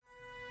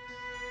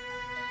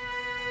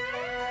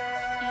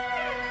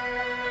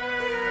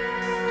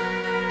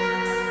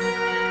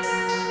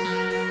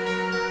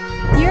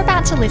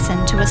to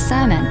listen to a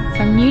sermon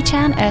from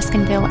Newtown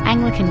Erskineville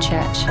Anglican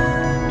Church.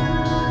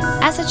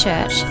 As a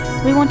church,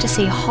 we want to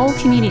see whole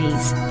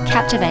communities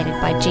captivated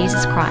by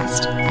Jesus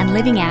Christ and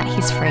living out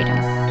his freedom.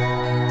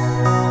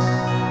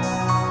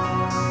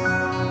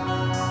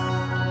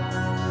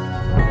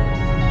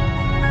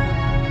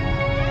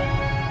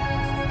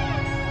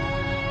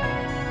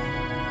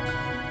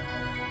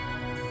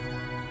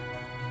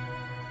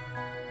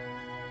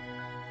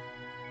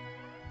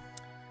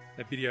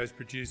 That video is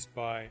produced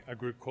by a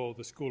group called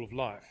the School of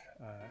Life,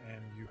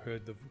 and you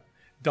heard the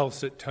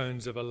dulcet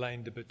tones of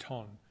Alain de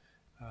Botton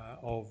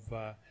of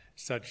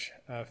such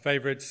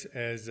favourites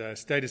as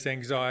Status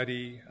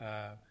Anxiety,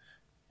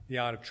 The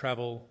Art of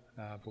Travel,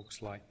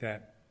 books like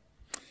that.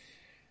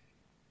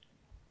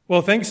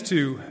 Well, thanks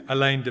to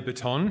Alain de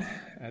Botton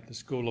at the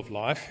School of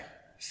Life,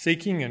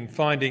 seeking and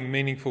finding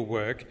meaningful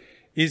work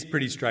is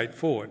pretty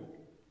straightforward.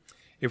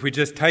 If we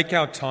just take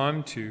our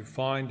time to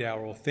find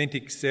our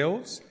authentic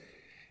selves,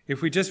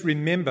 if we just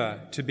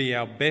remember to be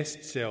our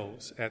best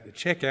selves at the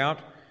checkout,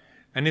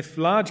 and if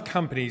large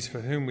companies for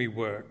whom we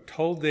work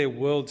told their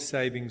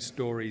world-saving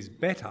stories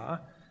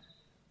better,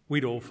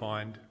 we'd all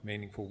find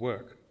meaningful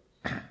work.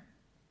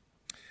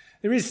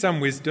 There is some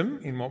wisdom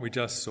in what we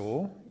just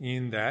saw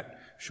in that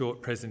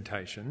short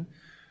presentation.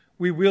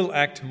 We will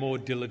act more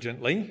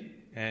diligently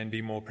and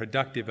be more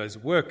productive as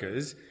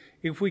workers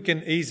if we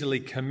can easily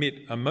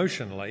commit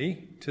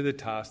emotionally to the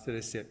tasks that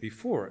are set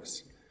before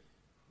us.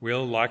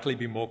 We'll likely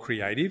be more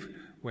creative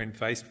when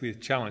faced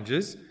with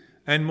challenges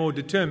and more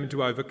determined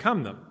to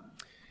overcome them.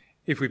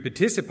 If we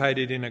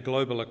participated in a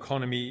global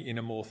economy in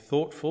a more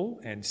thoughtful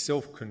and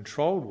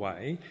self-controlled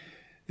way,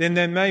 then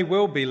there may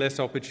well be less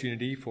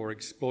opportunity for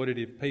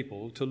exploitative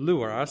people to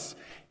lure us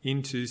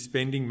into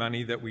spending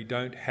money that we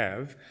don't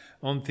have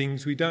on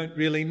things we don't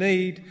really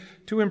need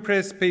to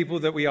impress people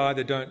that we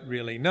either don't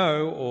really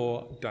know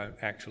or don't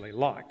actually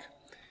like.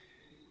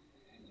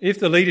 If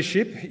the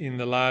leadership in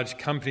the large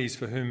companies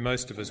for whom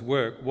most of us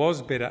work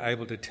was better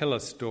able to tell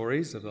us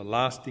stories of the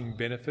lasting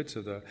benefits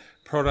of the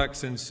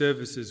products and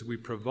services we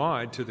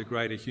provide to the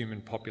greater human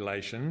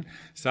population,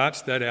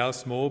 such that our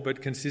small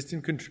but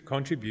consistent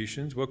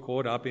contributions were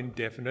caught up in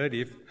definite,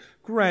 if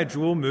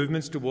gradual,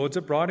 movements towards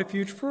a brighter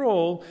future for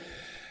all,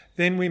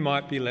 then we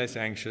might be less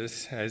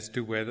anxious as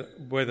to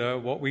whether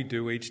what we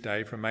do each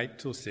day from 8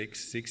 till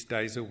 6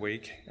 days a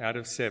week out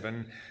of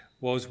 7,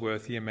 was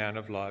worth the amount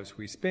of lives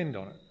we spend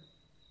on it.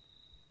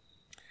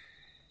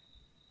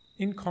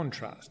 In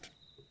contrast,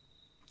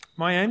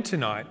 my aim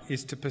tonight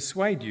is to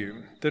persuade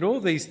you that all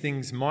these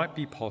things might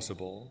be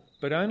possible,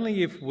 but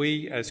only if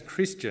we as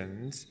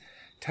Christians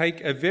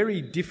take a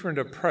very different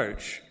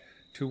approach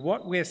to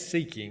what we're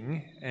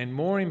seeking and,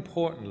 more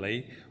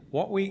importantly,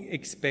 what we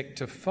expect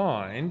to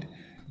find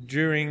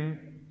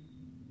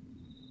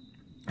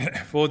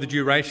for the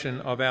duration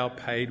of our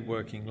paid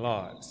working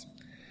lives.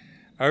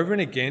 Over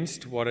and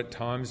against what at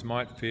times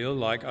might feel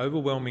like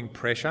overwhelming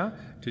pressure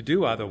to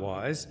do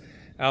otherwise,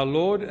 our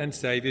Lord and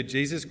Saviour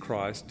Jesus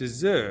Christ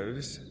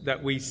deserves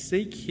that we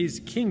seek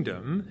his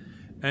kingdom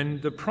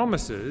and the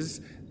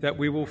promises that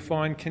we will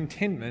find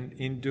contentment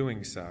in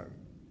doing so.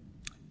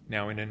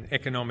 Now, in an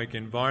economic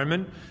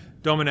environment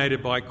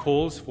dominated by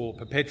calls for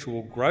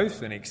perpetual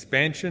growth and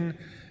expansion,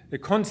 the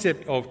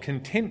concept of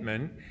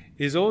contentment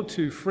is all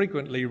too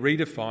frequently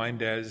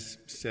redefined as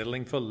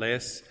settling for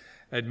less,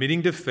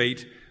 admitting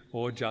defeat,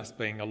 or just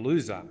being a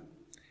loser.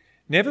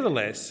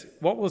 Nevertheless,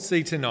 what we'll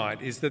see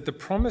tonight is that the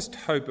promised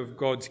hope of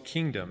God's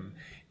kingdom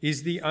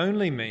is the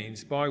only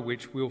means by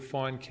which we'll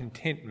find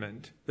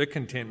contentment, the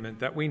contentment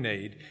that we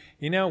need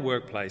in our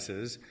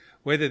workplaces,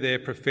 whether they're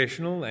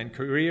professional and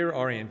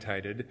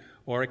career-orientated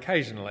or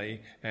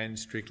occasionally and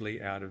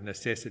strictly out of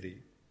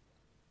necessity.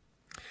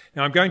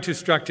 Now, I'm going to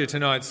structure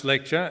tonight's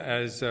lecture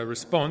as a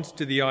response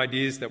to the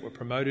ideas that were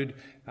promoted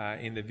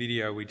in the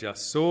video we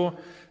just saw.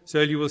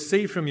 So you will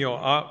see from your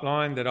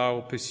outline that I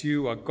will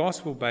pursue a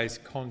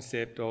gospel-based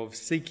concept of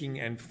seeking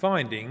and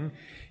finding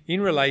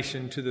in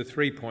relation to the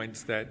 3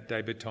 points that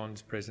de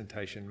Botton's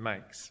presentation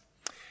makes.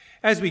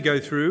 As we go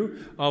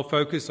through, I'll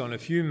focus on a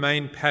few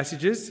main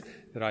passages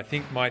that I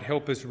think might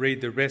help us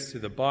read the rest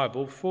of the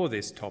Bible for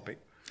this topic.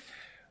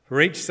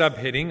 For each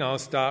subheading, I'll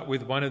start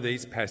with one of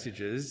these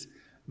passages,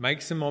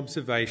 make some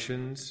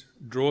observations,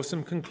 draw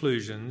some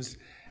conclusions,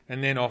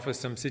 and then offer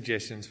some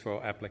suggestions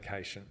for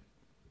application.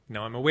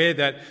 Now, I'm aware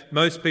that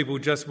most people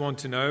just want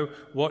to know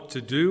what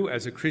to do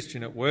as a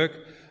Christian at work,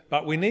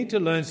 but we need to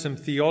learn some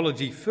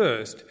theology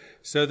first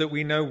so that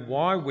we know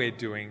why we're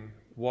doing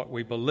what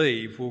we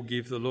believe will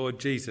give the Lord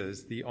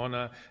Jesus the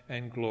honour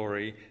and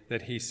glory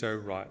that he so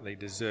rightly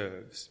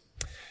deserves.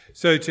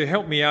 So to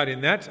help me out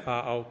in that,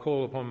 I'll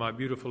call upon my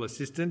beautiful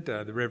assistant,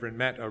 the Reverend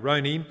Matt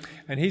Aroney,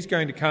 and he's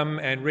going to come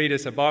and read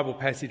us a Bible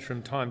passage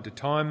from time to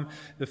time,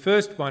 the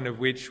first one of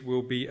which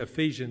will be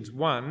Ephesians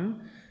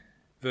 1,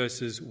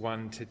 verses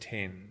 1 to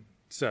 10.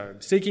 So,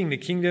 seeking the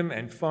kingdom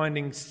and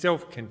finding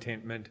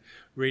self-contentment,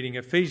 reading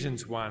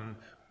Ephesians 1,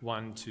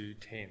 1 to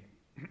 10.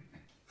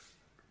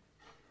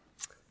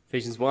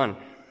 Ephesians 1.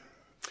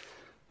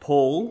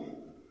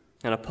 Paul,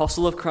 an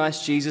apostle of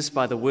Christ Jesus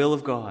by the will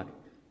of God.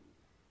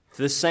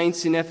 To the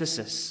saints in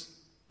Ephesus,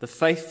 the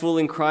faithful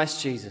in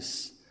Christ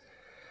Jesus,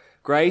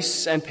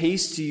 grace and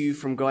peace to you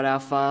from God our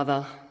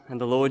Father and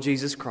the Lord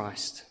Jesus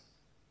Christ.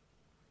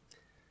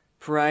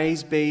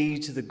 Praise be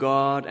to the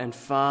God and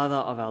Father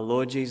of our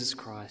Lord Jesus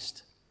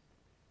Christ,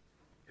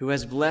 who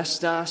has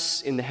blessed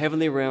us in the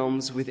heavenly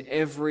realms with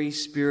every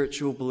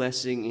spiritual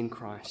blessing in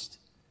Christ.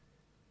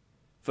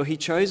 For he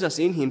chose us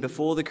in him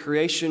before the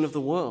creation of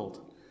the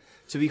world,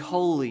 to be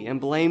holy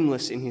and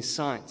blameless in his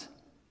sight.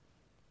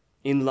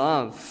 In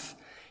love,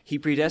 he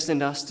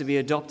predestined us to be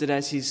adopted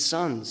as his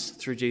sons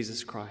through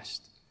Jesus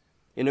Christ,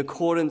 in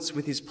accordance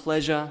with his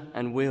pleasure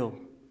and will,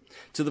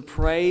 to the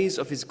praise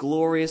of his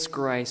glorious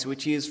grace,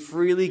 which he has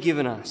freely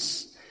given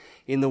us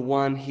in the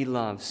one he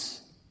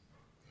loves.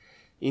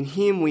 In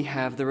him we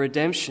have the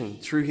redemption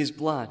through his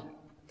blood,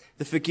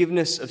 the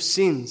forgiveness of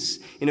sins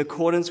in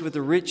accordance with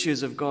the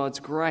riches of God's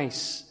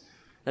grace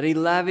that he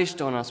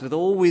lavished on us with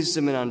all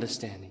wisdom and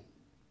understanding.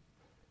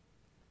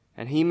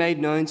 And he made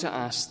known to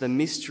us the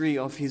mystery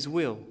of his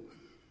will,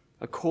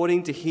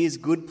 according to his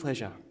good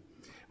pleasure,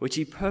 which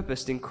he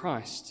purposed in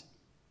Christ,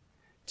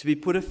 to be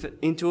put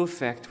into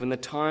effect when the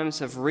times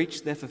have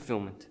reached their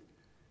fulfillment,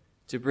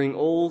 to bring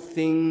all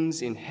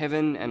things in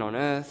heaven and on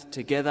earth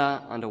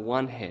together under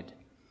one head,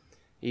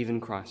 even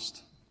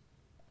Christ.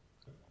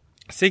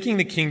 Seeking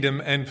the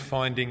kingdom and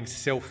finding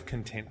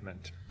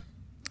self-contentment.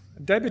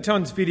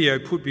 Debutan's video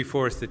put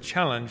before us the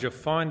challenge of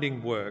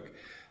finding work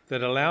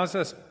that allows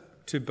us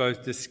to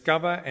both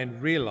discover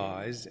and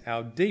realise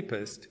our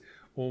deepest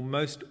or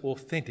most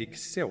authentic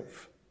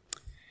self.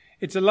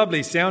 It's a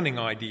lovely sounding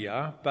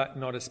idea, but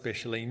not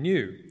especially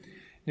new.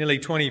 Nearly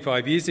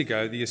 25 years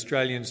ago, the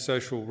Australian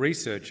social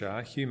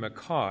researcher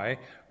Höhne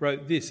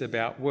wrote this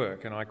about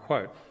work, and I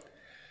quote,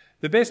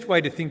 "The best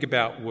way to think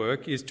about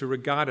work is to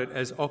regard it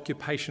as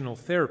occupational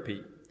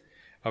therapy.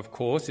 Of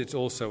course, it's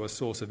also a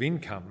source of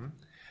income,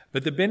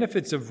 but the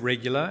benefits of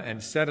regular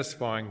and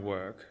satisfying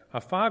work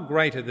are far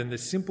greater than the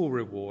simple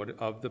reward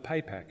of the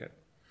pay packet.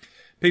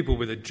 People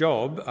with a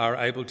job are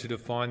able to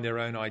define their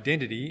own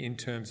identity in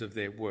terms of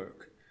their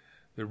work.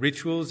 The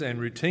rituals and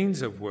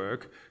routines of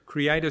work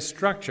create a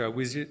structure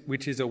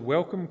which is a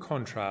welcome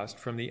contrast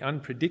from the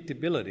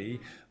unpredictability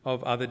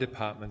of other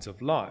departments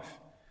of life.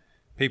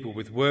 People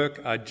with work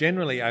are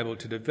generally able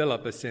to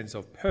develop a sense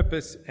of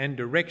purpose and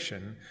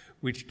direction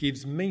which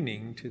gives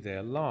meaning to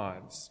their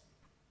lives.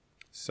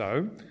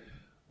 So,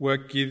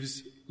 work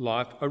gives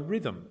life a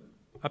rhythm,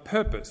 a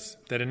purpose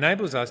that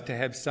enables us to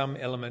have some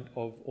element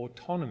of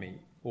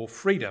autonomy or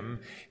freedom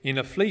in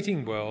a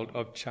fleeting world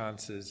of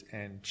chances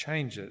and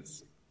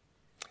changes."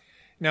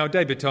 Now,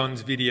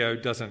 Debutan's video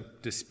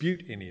doesn't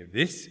dispute any of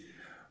this.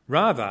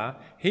 Rather,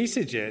 he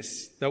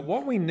suggests that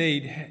what we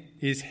need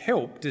is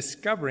help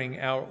discovering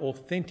our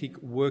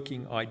authentic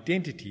working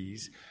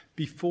identities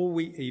before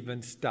we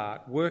even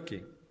start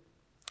working.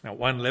 At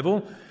one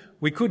level,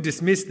 we could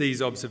dismiss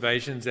these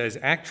observations as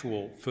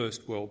actual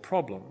first world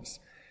problems,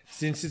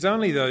 since it's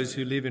only those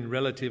who live in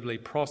relatively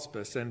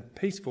prosperous and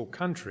peaceful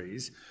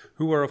countries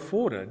who are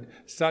afforded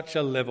such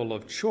a level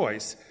of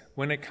choice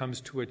when it comes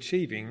to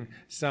achieving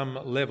some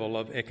level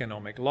of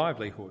economic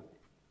livelihood.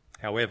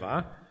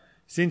 However,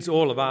 since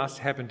all of us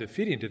happen to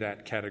fit into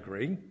that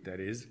category, that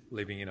is,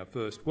 living in a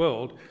first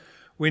world,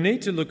 we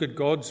need to look at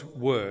God's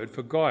word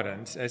for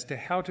guidance as to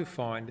how to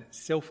find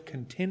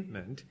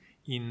self-contentment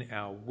in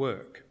our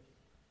work.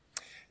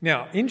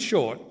 Now, in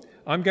short,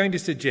 I'm going to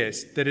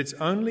suggest that it's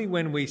only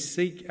when we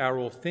seek our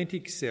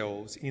authentic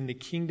selves in the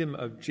kingdom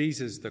of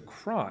Jesus the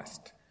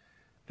Christ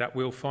that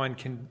we'll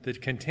find the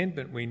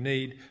contentment we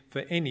need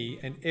for any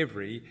and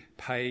every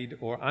paid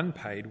or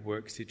unpaid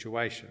work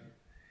situation.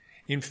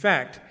 In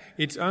fact,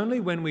 it's only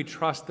when we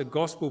trust the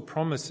gospel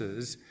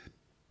promises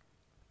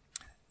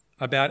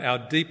about our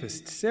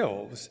deepest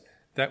selves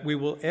that we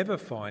will ever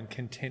find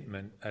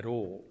contentment at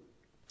all.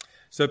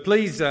 So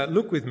please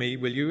look with me,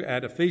 will you,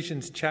 at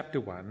Ephesians chapter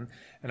 1,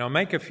 and I'll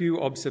make a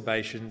few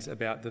observations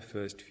about the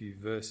first few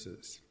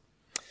verses.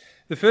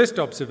 The first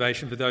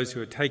observation for those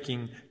who are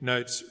taking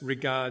notes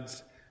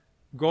regards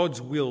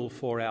God's will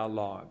for our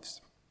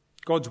lives.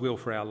 God's will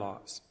for our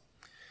lives.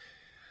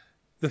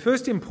 The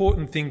first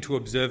important thing to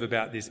observe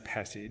about this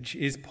passage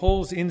is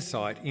Paul's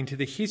insight into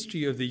the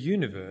history of the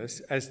universe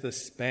as the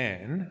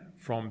span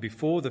from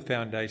before the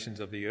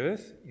foundations of the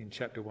earth, in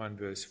chapter 1,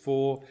 verse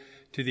 4,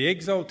 to the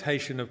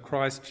exaltation of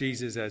Christ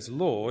Jesus as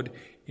Lord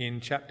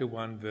in chapter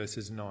 1,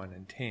 verses 9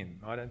 and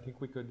 10. I don't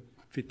think we could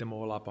fit them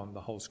all up on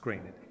the whole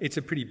screen. It's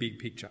a pretty big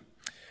picture.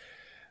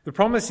 The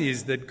promise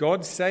is that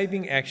God's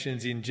saving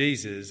actions in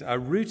Jesus are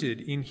rooted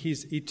in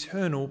his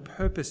eternal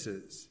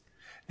purposes.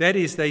 That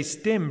is, they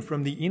stem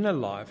from the inner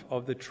life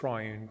of the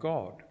triune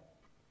God.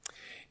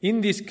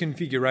 In this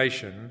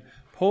configuration,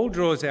 Paul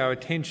draws our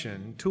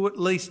attention to at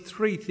least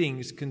three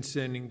things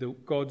concerning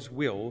God's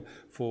will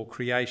for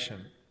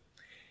creation.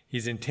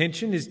 His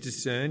intention is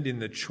discerned in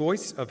the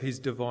choice of his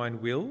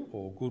divine will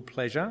or good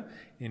pleasure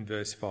in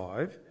verse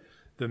 5,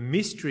 the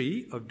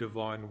mystery of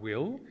divine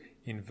will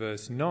in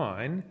verse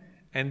 9,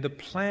 and the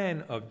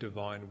plan of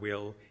divine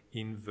will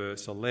in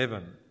verse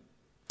 11.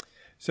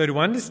 So to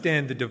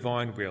understand the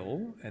divine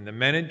will and the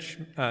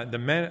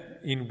manner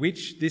in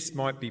which this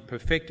might be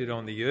perfected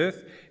on the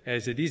earth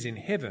as it is in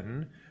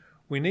heaven,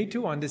 we need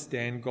to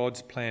understand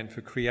God's plan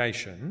for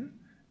creation,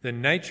 the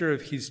nature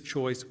of his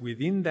choice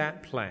within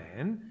that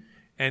plan,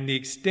 and the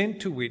extent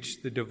to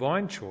which the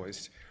divine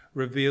choice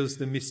reveals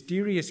the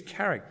mysterious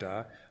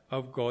character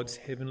of God's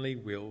heavenly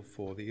will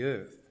for the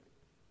earth.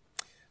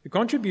 The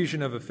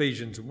contribution of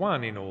Ephesians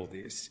 1 in all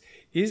this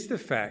is the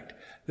fact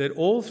that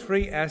all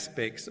three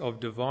aspects of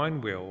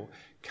divine will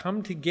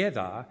come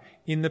together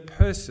in the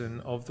person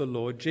of the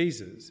Lord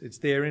Jesus. It's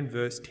there in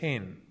verse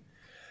 10.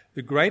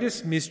 The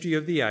greatest mystery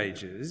of the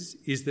ages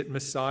is that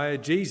Messiah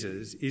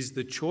Jesus is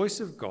the choice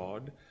of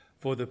God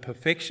for the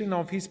perfection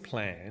of his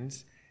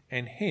plans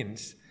and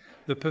hence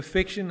the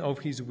perfection of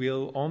his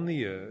will on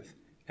the earth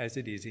as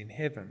it is in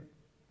heaven.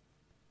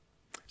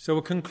 So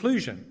a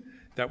conclusion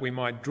that we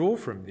might draw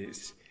from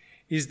this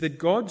is that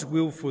God's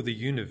will for the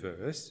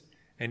universe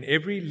and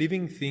every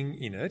living thing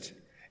in it,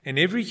 and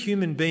every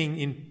human being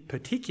in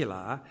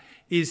particular,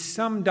 is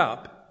summed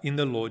up in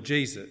the Lord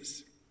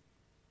Jesus.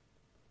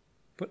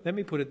 But let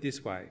me put it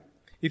this way.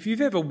 If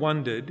you've ever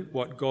wondered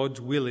what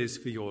God's will is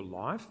for your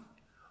life,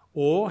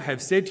 or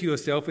have said to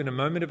yourself in a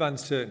moment of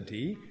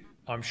uncertainty,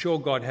 I'm sure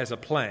God has a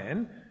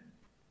plan,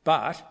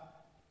 but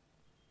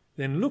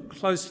then look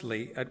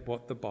closely at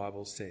what the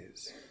Bible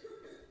says.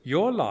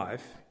 Your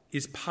life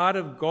is part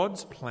of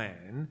God's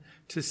plan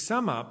to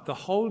sum up the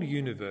whole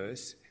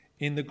universe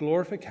in the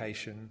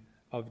glorification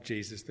of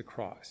Jesus the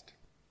Christ.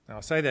 Now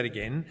I'll say that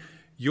again.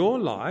 Your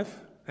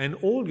life and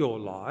all your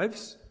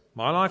lives,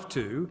 my life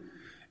too,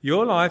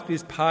 your life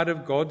is part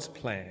of God's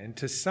plan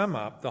to sum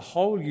up the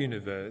whole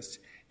universe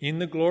in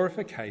the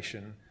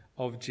glorification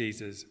of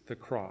Jesus the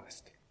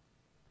Christ.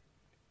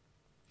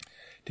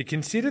 To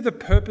consider the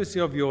purpose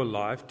of your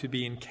life to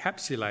be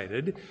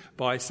encapsulated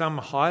by some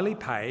highly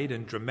paid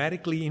and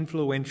dramatically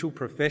influential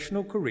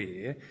professional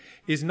career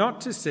is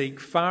not to seek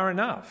far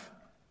enough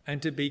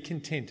and to be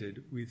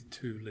contented with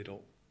too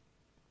little.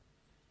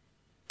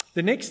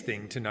 The next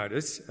thing to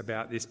notice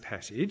about this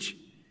passage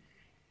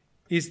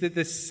is that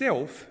the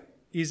self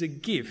is a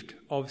gift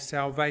of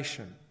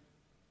salvation.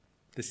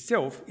 The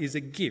self is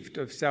a gift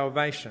of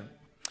salvation.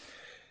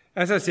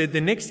 As I said,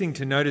 the next thing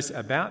to notice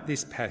about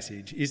this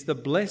passage is the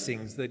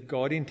blessings that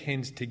God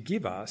intends to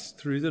give us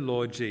through the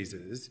Lord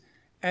Jesus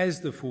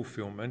as the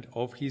fulfilment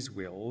of his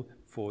will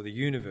for the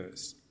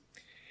universe.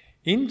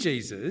 In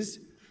Jesus,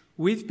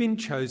 we've been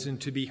chosen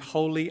to be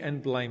holy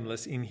and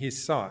blameless in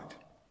his sight,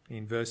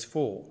 in verse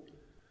 4.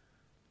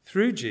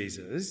 Through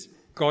Jesus,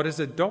 God has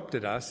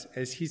adopted us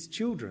as his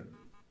children,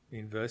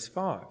 in verse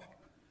 5.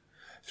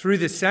 Through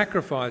the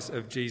sacrifice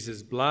of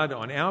Jesus' blood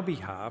on our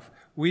behalf,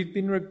 we've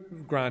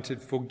been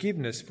granted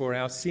forgiveness for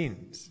our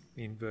sins,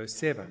 in verse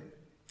 7.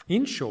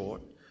 In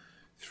short,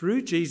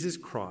 through Jesus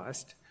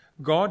Christ,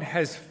 God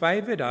has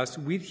favoured us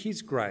with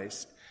his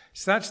grace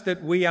such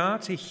that we are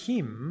to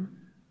him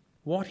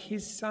what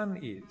his Son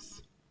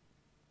is,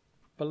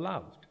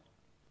 beloved,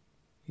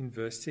 in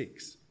verse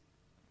 6.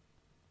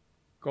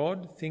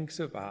 God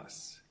thinks of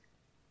us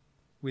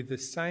with the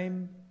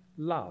same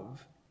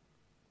love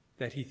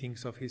that he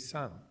thinks of his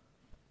Son,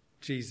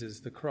 Jesus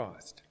the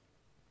Christ.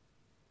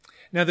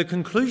 Now, the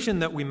conclusion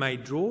that we may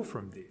draw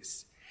from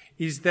this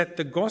is that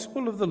the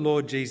gospel of the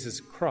Lord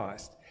Jesus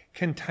Christ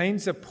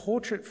contains a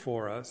portrait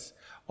for us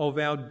of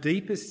our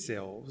deepest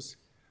selves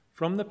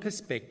from the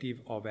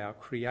perspective of our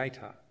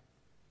Creator.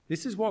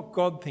 This is what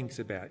God thinks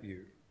about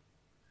you.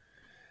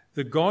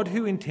 The God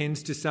who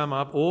intends to sum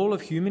up all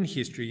of human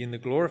history in the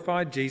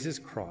glorified Jesus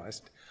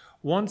Christ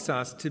wants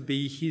us to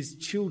be his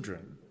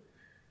children,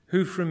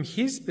 who from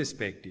his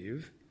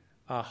perspective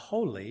are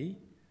holy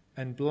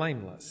and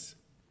blameless,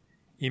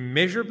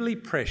 immeasurably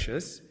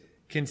precious,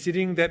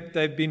 considering that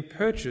they've been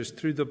purchased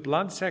through the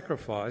blood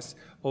sacrifice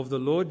of the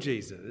Lord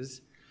Jesus,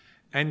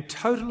 and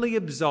totally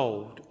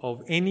absolved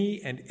of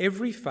any and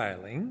every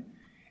failing,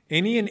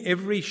 any and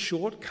every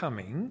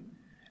shortcoming,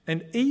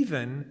 and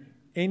even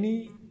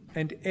any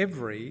and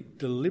every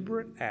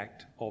deliberate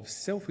act of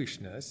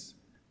selfishness,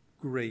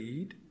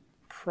 greed,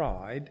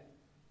 pride,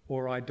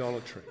 or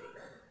idolatry.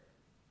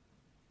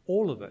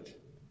 All of it.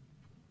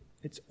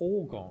 It's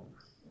all gone.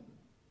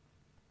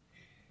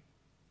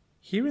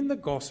 Here in the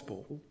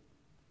gospel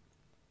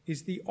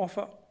is the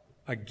offer,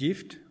 a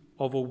gift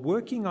of a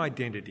working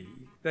identity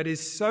that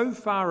is so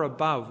far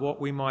above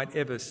what we might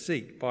ever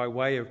seek by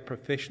way of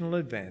professional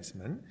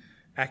advancement,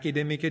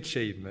 academic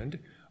achievement,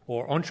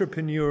 or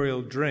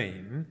entrepreneurial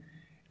dream,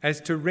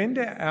 as to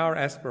render our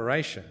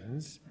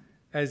aspirations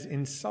as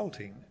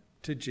insulting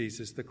to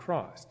Jesus the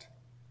Christ.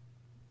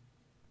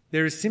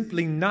 There is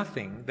simply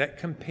nothing that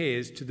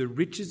compares to the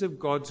riches of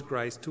God's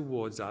grace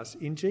towards us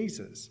in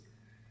Jesus.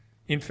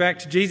 In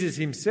fact, Jesus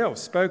himself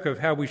spoke of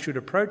how we should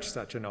approach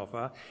such an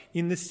offer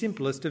in the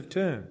simplest of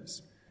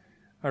terms.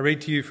 I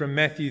read to you from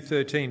Matthew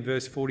 13,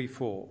 verse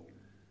 44.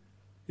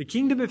 The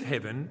kingdom of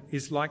heaven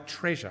is like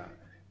treasure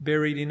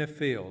buried in a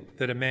field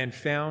that a man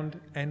found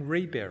and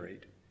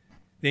reburied.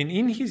 Then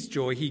in his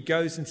joy he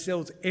goes and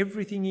sells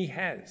everything he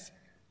has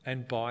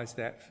and buys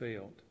that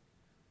field.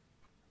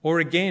 Or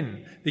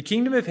again, the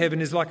kingdom of heaven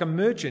is like a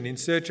merchant in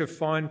search of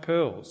fine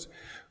pearls.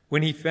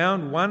 When he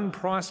found one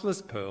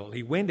priceless pearl,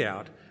 he went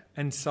out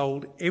and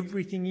sold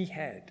everything he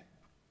had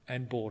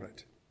and bought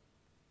it.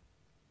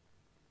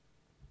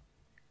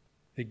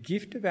 The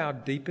gift of our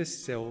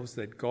deepest selves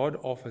that God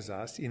offers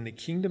us in the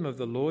kingdom of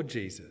the Lord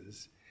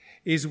Jesus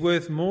is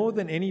worth more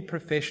than any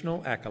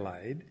professional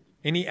accolade,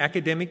 any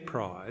academic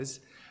prize,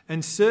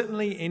 and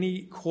certainly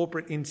any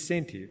corporate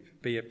incentive,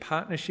 be it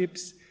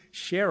partnerships,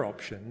 share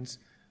options,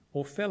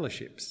 or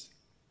fellowships.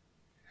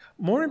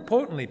 More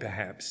importantly,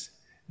 perhaps,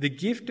 the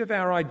gift of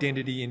our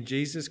identity in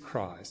Jesus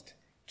Christ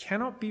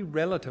cannot be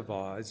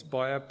relativised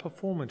by a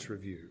performance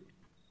review.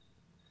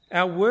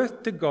 Our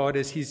worth to God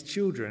as his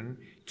children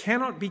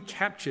cannot be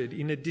captured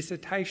in a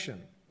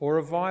dissertation or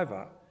a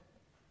viva,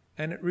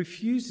 and it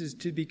refuses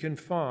to be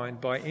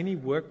confined by any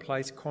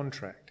workplace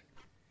contract.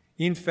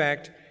 In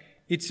fact,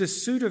 it's a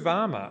suit of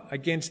armour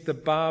against the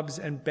barbs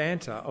and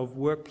banter of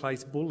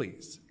workplace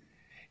bullies.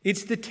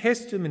 It's the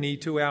testimony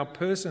to our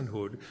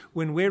personhood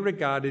when we're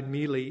regarded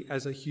merely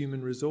as a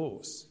human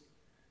resource.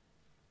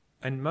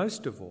 And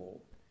most of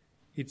all,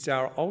 it's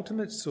our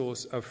ultimate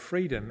source of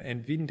freedom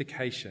and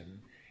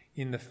vindication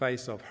in the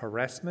face of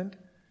harassment,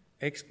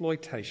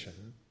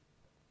 exploitation,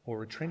 or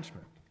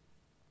retrenchment.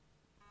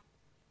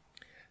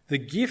 The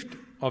gift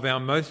of our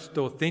most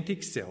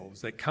authentic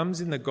selves that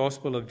comes in the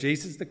gospel of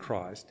Jesus the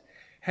Christ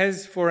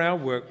has, for our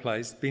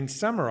workplace, been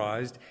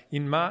summarised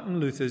in Martin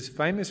Luther's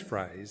famous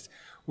phrase,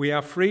 "We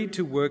are free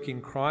to work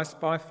in Christ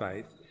by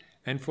faith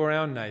and for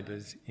our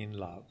neighbours in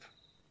love."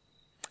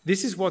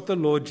 This is what the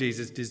Lord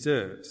Jesus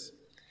deserves.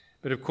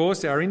 But of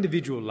course, our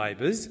individual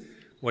labours,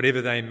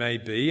 whatever they may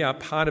be, are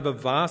part of a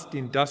vast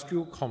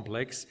industrial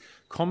complex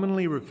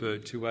commonly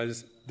referred to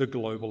as the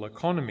global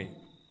economy.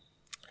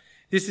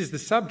 This is the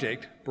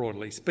subject,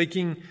 broadly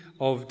speaking,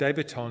 of de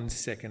Botton's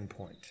second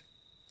point.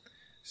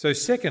 So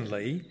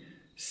secondly,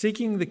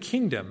 seeking the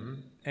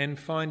kingdom and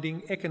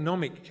finding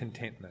economic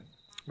contentment.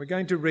 We're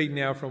going to read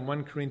now from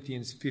 1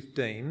 Corinthians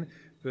 15,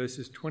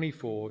 verses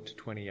 24 to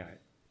 28.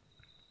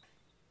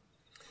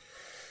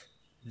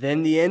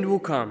 Then the end will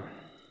come,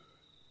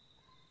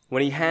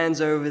 when he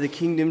hands over the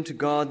kingdom to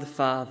God the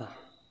Father,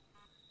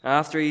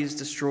 after he has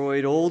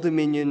destroyed all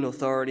dominion,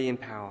 authority, and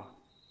power.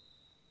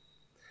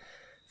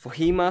 For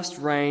he must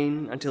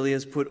reign until he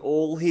has put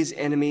all his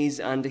enemies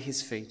under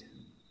his feet.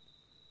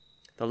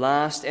 The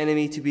last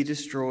enemy to be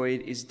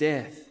destroyed is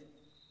death,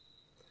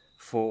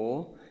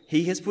 for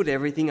he has put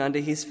everything under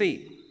his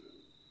feet.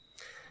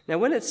 Now,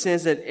 when it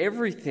says that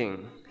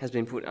everything has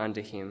been put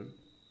under him,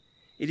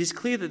 it is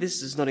clear that this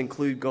does not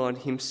include God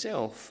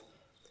himself,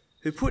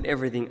 who put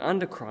everything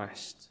under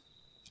Christ.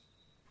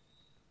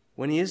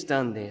 When he has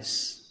done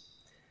this,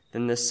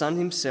 then the Son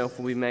himself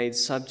will be made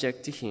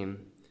subject to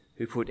him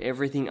who put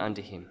everything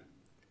under him,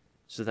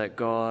 so that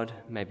God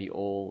may be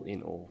all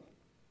in all.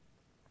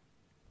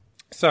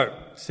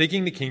 So,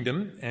 seeking the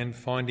kingdom and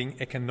finding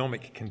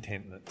economic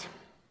contentment.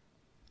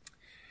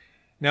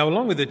 Now,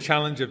 along with the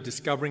challenge of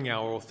discovering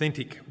our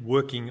authentic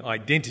working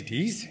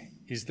identities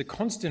is the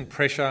constant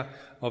pressure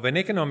of an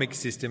economic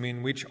system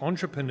in which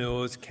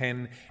entrepreneurs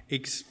can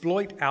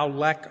exploit our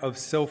lack of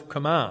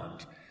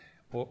self-command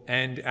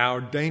and our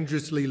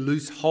dangerously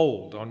loose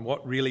hold on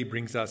what really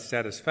brings us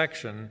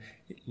satisfaction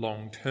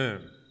long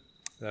term.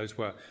 Those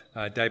were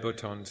de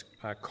Botton's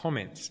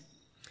comments.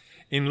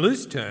 In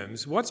loose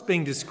terms, what's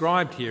being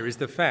described here is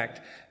the fact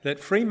that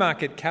free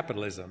market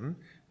capitalism,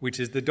 which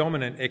is the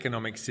dominant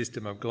economic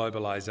system of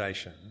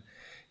globalisation,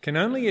 can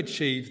only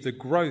achieve the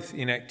growth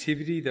in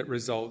activity that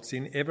results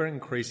in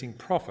ever-increasing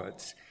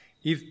profits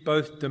if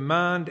both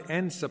demand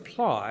and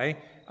supply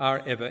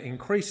are ever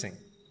increasing.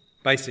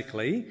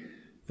 Basically,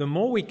 the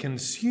more we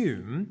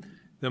consume,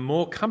 the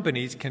more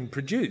companies can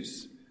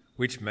produce,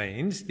 which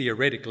means,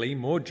 theoretically,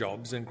 more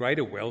jobs and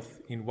greater wealth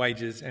in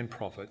wages and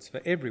profits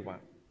for everyone.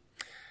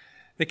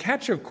 The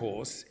catch, of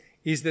course,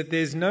 is that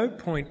there's no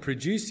point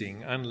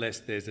producing unless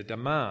there's a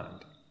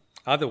demand.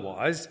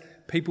 Otherwise,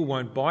 people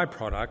won't buy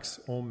products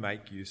or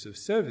make use of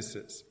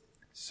services.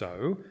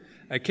 So,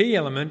 a key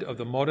element of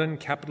the modern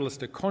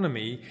capitalist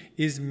economy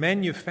is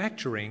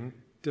manufacturing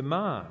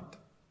demand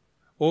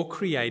or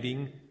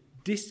creating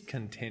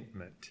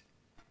discontentment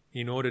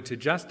in order to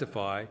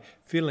justify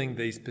filling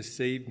these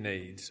perceived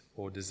needs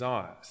or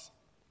desires.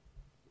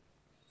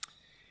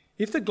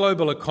 If the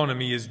global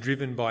economy is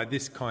driven by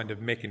this kind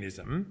of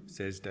mechanism,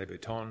 says de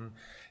Botton,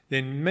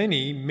 then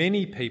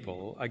many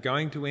people are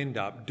going to end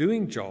up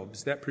doing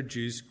jobs that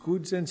produce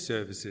goods and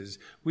services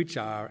which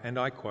are, and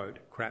I quote,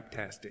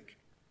 craptastic.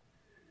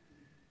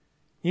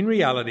 In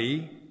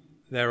reality,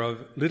 they're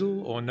of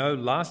little or no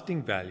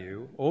lasting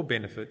value or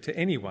benefit to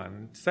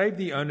anyone save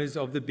the owners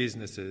of the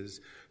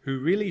businesses who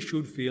really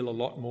should feel a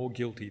lot more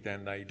guilty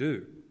than they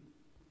do.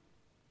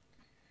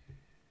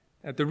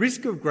 At the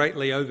risk of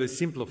greatly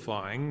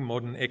oversimplifying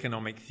modern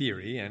economic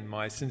theory, and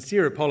my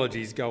sincere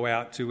apologies go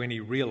out to any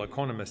real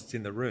economists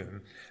in the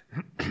room,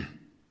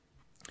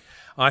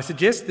 I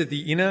suggest that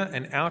the inner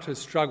and outer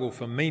struggle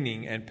for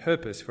meaning and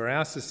purpose for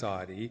our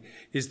society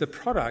is the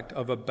product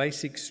of a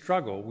basic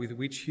struggle with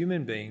which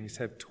human beings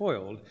have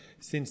toiled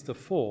since the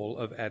fall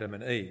of Adam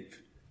and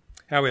Eve.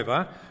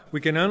 However, we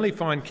can only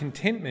find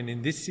contentment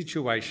in this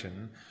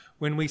situation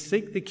when we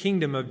seek the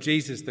kingdom of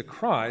Jesus the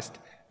Christ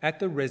at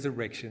the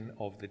resurrection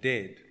of the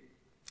dead.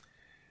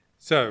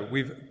 So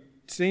we've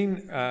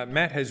seen,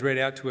 Matt has read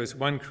out to us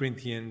 1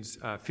 Corinthians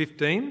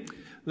 15.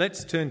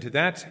 Let's turn to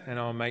that and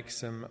I'll make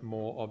some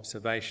more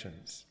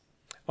observations.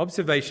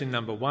 Observation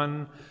number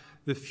 1,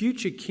 the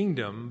future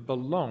kingdom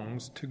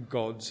belongs to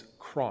God's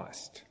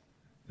Christ.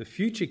 The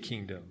future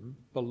kingdom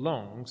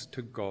belongs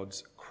to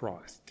God's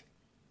Christ.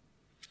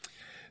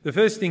 The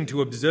first thing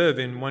to observe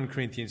in 1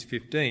 Corinthians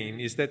 15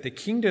 is that the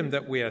kingdom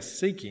that we are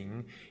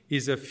seeking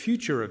is a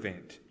future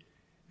event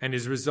and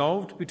is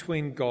resolved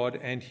between God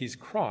and his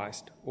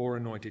Christ or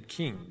anointed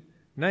king,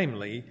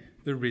 namely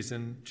the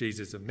risen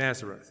Jesus of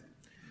Nazareth.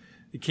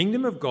 The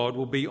kingdom of God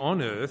will be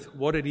on earth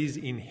what it is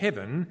in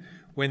heaven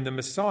when the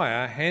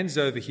Messiah hands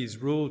over his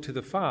rule to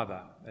the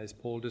Father, as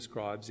Paul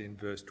describes in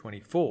verse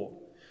 24,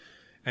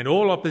 and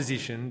all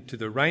opposition to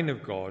the reign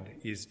of God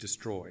is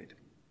destroyed.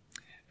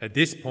 At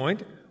this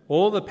point,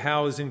 all the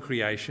powers in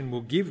creation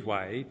will give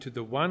way to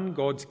the one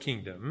God's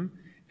kingdom,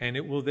 and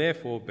it will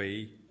therefore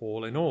be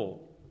all in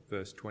all.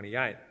 Verse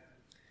 28.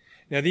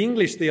 Now, the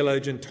English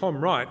theologian Tom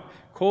Wright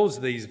calls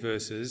these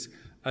verses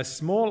a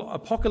small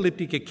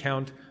apocalyptic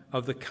account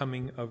of the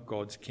coming of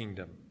God's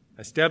kingdom,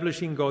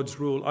 establishing God's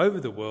rule over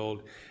the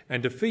world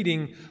and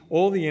defeating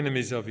all the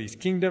enemies of his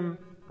kingdom,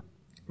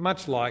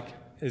 much like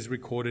is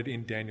recorded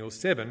in Daniel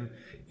 7,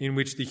 in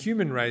which the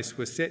human race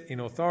was set in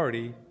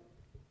authority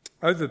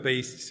over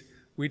beasts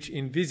which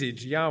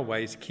envisage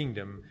Yahweh's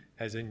kingdom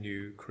as a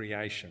new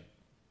creation.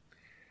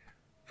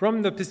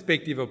 From the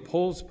perspective of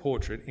Paul's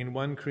portrait in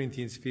 1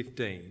 Corinthians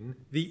 15,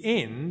 the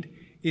end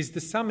is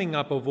the summing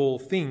up of all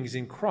things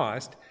in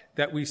Christ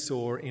that we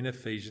saw in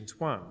Ephesians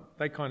 1.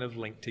 They kind of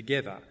link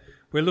together.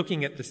 We're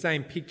looking at the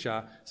same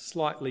picture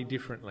slightly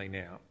differently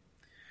now.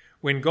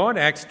 When God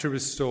acts to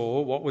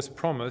restore what was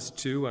promised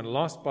to and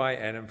lost by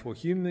Adam for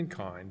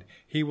humankind,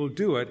 he will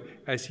do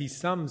it as he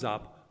sums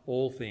up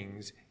all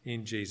things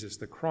in Jesus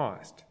the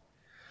Christ.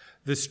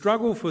 The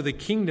struggle for the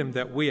kingdom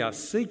that we are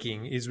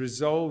seeking is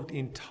resolved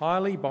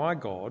entirely by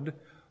God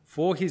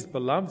for his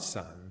beloved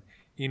Son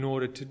in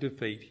order to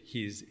defeat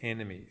his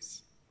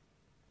enemies.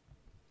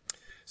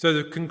 So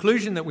the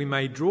conclusion that we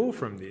may draw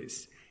from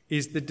this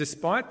is that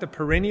despite the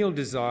perennial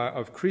desire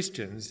of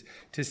Christians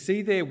to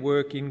see their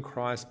work in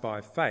Christ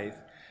by faith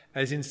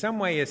as in some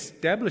way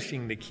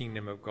establishing the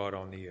kingdom of God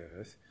on the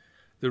earth,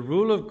 the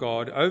rule of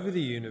God over the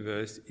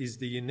universe is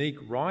the unique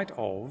right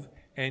of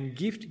and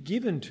gift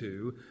given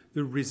to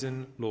the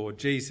risen Lord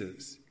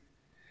Jesus.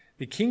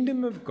 The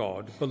kingdom of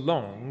God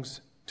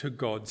belongs to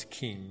God's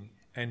King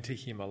and to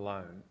him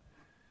alone,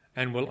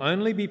 and will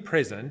only be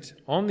present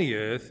on the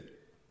earth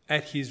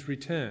at his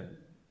return,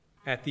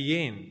 at the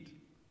end,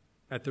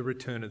 at the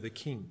return of the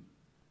King,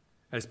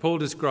 as Paul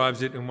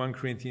describes it in 1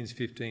 Corinthians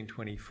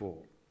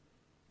 15:24.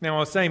 Now,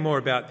 I'll say more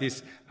about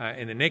this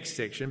in the next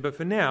section, but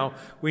for now,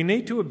 we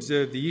need to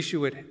observe the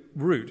issue at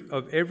root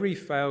of every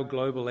failed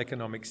global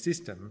economic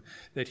system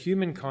that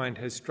humankind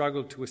has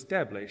struggled to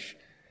establish.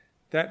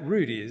 That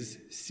root is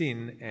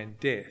sin and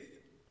death.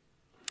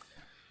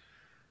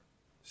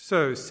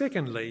 So,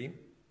 secondly,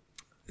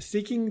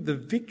 seeking the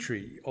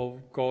victory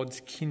of God's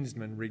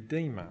kinsman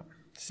redeemer.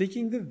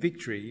 Seeking the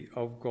victory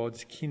of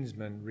God's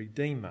kinsman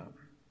redeemer.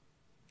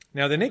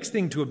 Now, the next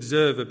thing to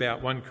observe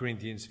about 1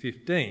 Corinthians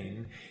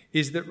 15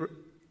 is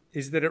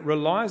that it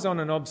relies on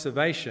an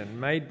observation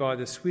made by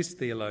the Swiss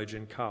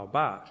theologian Karl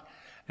Barth,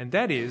 and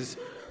that is,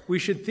 we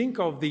should think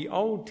of the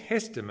Old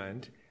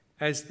Testament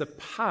as the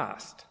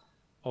past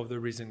of the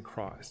risen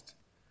Christ.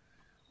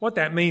 What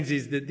that means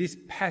is that this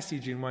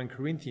passage in 1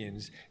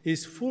 Corinthians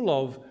is full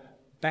of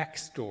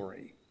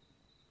backstory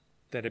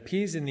that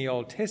appears in the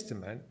Old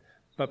Testament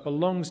but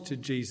belongs to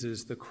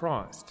Jesus the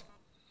Christ.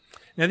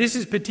 Now, this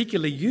is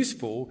particularly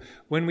useful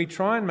when we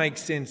try and make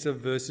sense of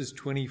verses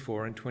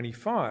 24 and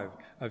 25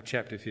 of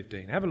chapter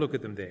 15. Have a look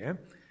at them there.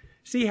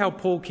 See how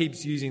Paul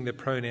keeps using the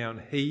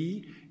pronoun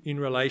he in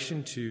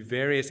relation to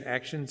various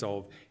actions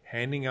of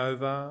handing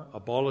over,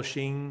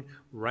 abolishing,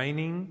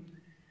 reigning.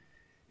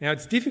 Now,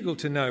 it's difficult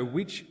to know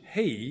which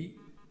he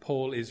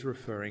Paul is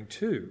referring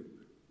to,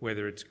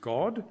 whether it's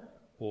God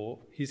or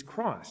his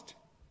Christ.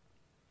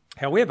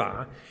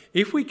 However,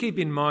 if we keep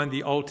in mind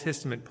the Old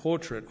Testament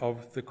portrait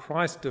of the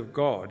Christ of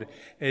God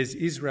as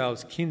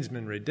Israel's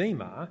kinsman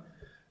redeemer,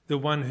 the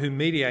one who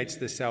mediates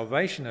the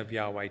salvation of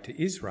Yahweh to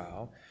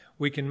Israel,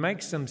 we can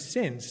make some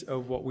sense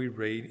of what we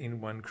read in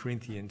 1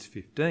 Corinthians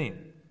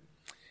 15.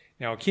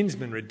 Now, a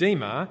kinsman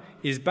redeemer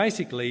is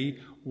basically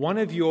one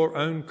of your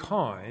own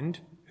kind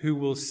who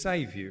will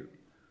save you.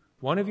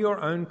 One of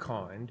your own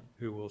kind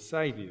who will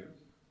save you.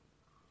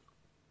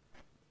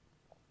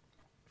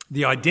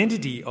 The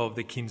identity of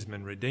the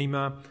kinsman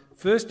redeemer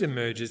first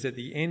emerges at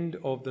the end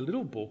of the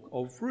little book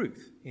of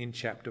Ruth in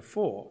chapter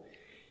 4.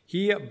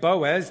 Here,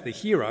 Boaz, the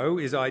hero,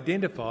 is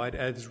identified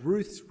as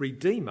Ruth's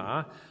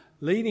redeemer,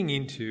 leading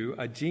into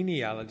a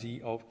genealogy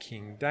of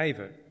King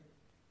David.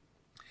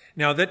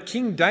 Now, that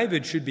King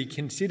David should be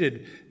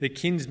considered the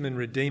kinsman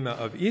redeemer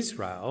of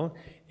Israel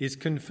is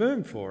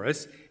confirmed for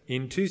us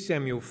in 2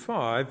 Samuel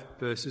 5,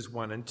 verses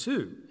 1 and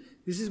 2.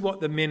 This is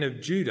what the men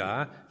of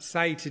Judah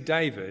say to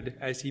David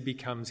as he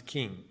becomes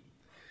king.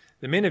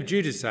 The men of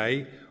Judah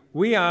say,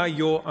 "We are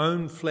your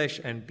own flesh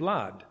and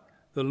blood.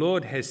 The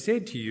Lord has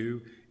said to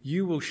you,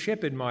 you will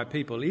shepherd my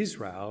people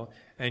Israel,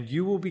 and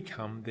you will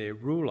become their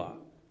ruler."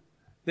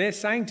 They're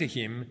saying to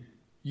him,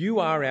 "You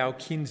are our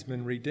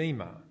kinsman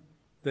redeemer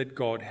that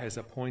God has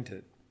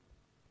appointed."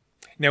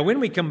 Now, when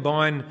we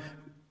combine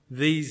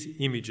these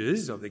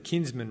images of the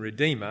kinsman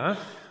redeemer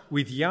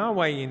with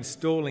Yahweh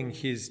installing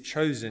his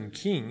chosen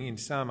king in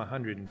Psalm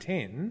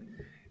 110,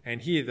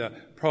 and here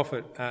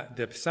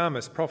the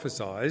psalmist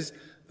prophesies,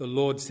 "The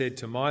Lord said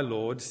to my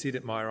Lord, sit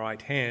at my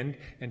right hand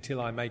until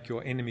I make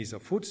your enemies a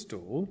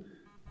footstool."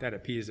 That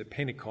appears at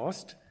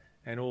Pentecost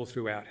and all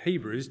throughout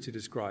Hebrews to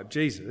describe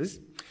Jesus.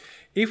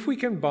 If we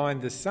combine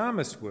the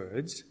psalmist's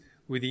words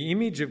with the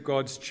image of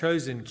God's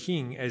chosen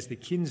king as the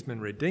kinsman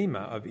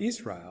redeemer of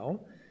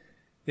Israel,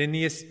 then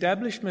the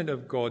establishment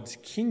of God's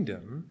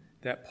kingdom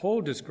that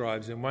Paul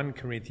describes in 1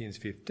 Corinthians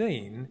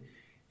 15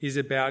 is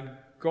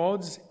about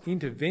God's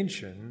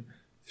intervention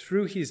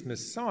through his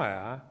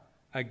Messiah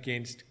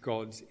against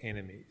God's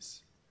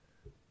enemies.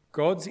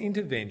 God's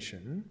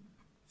intervention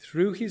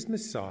through his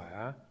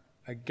Messiah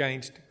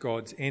against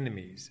God's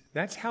enemies.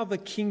 That's how the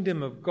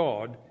kingdom of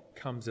God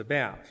comes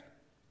about.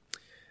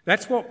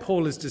 That's what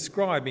Paul is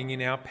describing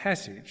in our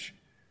passage.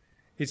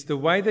 It's the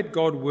way that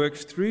God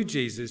works through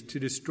Jesus to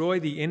destroy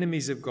the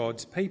enemies of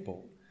God's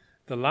people,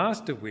 the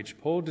last of which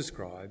Paul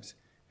describes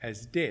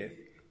as death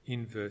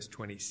in verse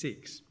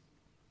 26.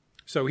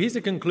 So here's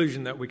a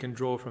conclusion that we can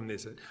draw from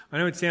this. I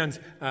know it sounds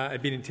a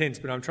bit intense,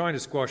 but I'm trying to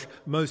squash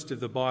most of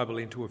the Bible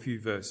into a few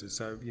verses,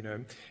 so,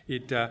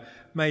 it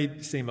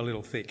may seem a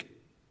little thick.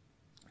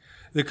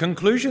 The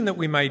conclusion that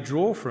we may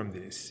draw from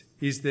this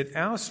is that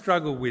our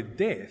struggle with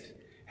death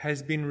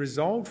has been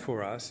resolved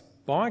for us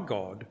by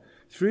God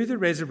through the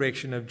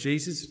resurrection of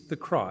Jesus the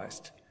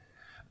Christ,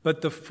 but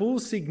the full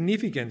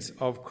significance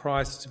of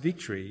Christ's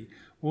victory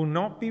will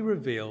not be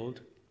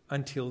revealed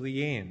until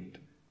the end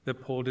that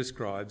Paul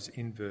describes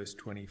in verse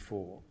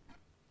 24.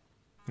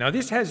 Now,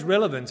 this has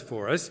relevance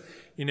for us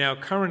in our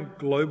current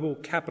global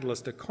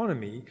capitalist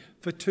economy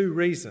for two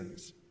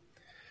reasons.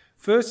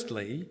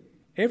 Firstly,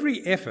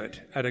 every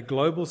effort at a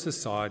global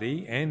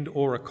society and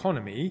or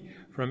economy,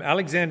 from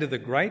Alexander the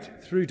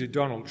Great through to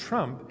Donald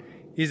Trump,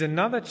 is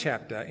another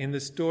chapter in the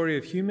story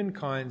of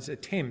humankind's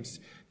attempts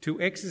to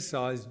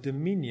exercise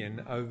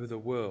dominion over the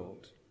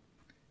world.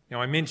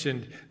 Now, I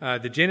mentioned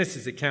the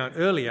Genesis account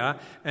earlier,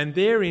 and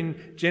there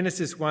in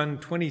Genesis 1,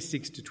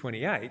 26 to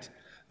 28,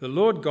 the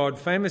Lord God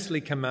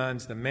famously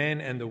commands the man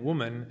and the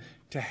woman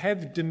to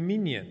have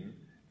dominion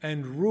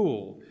and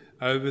rule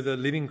over the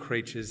living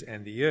creatures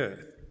and the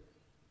earth.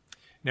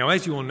 Now,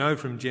 as you all know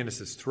from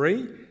Genesis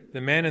 3,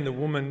 the man and the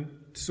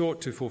woman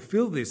sought to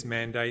fulfill this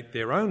mandate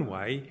their own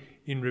way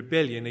in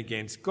rebellion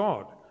against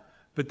God,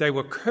 but they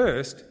were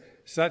cursed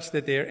such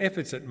that their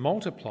efforts at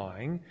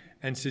multiplying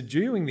and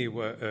subduing the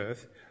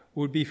earth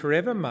would be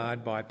forever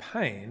marred by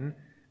pain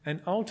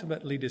and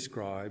ultimately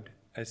described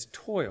as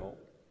toil,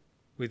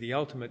 with the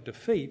ultimate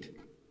defeat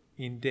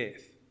in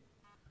death.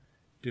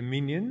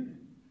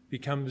 Dominion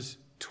becomes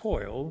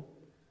toil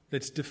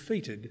that's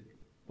defeated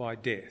by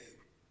death.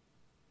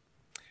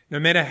 No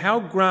matter how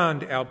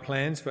grand our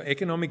plans for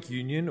economic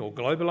union or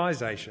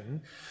globalisation,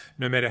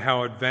 no matter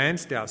how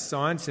advanced our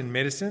science and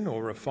medicine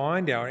or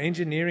refined our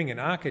engineering and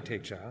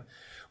architecture,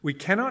 we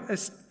cannot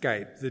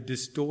escape the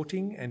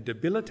distorting and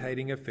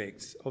debilitating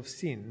effects of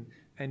sin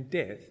and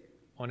death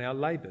on our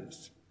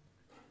labours.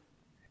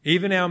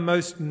 Even our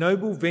most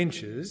noble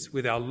ventures,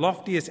 with our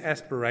loftiest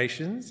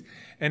aspirations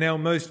and our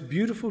most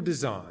beautiful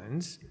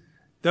designs,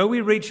 though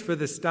we reach for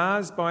the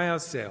stars by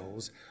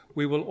ourselves,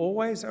 we will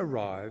always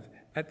arrive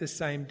at the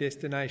same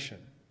destination.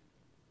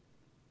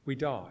 We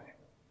die.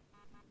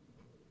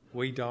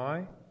 We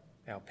die,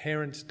 our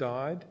parents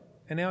died,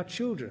 and our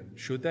children,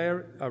 should they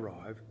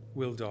arrive,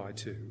 will die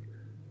too.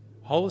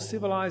 Whole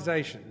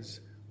civilizations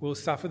will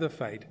suffer the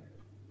fate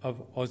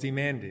of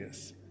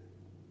Ozymandias.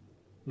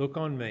 Look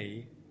on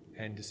me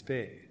and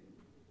despair.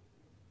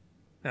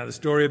 Now, the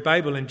story of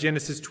Babel in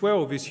Genesis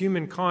 12 is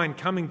humankind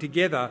coming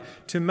together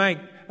to make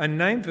a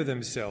name for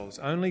themselves,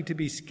 only to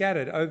be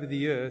scattered over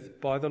the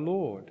earth by the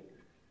Lord.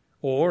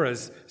 Or,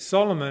 as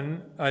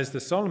the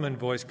Solomon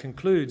voice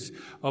concludes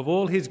of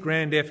all his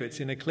grand efforts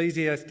in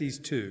Ecclesiastes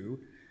 2,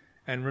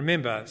 and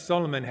remember,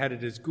 Solomon had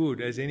it as good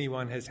as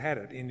anyone has had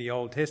it in the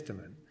Old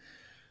Testament.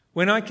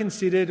 When I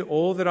considered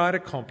all that I'd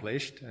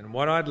accomplished and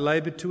what I'd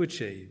laboured to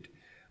achieve,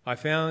 I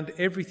found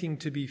everything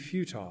to be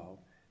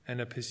futile and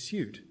a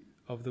pursuit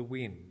of the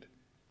wind.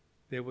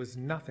 There was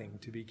nothing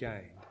to be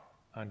gained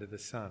under the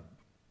sun.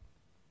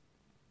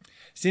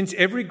 Since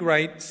every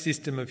great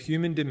system of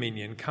human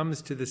dominion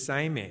comes to the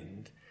same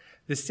end,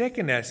 The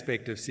second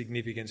aspect of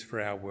significance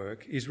for our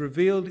work is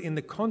revealed in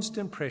the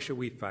constant pressure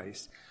we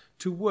face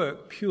to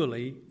work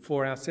purely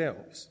for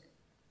ourselves.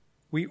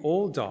 We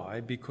all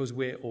die because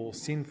we're all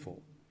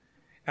sinful.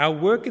 Our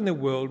work in the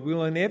world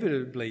will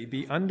inevitably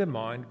be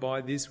undermined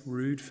by this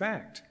rude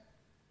fact.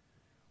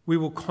 We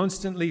will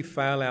constantly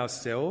fail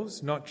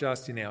ourselves, not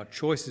just in our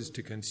choices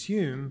to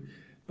consume,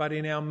 but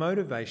in our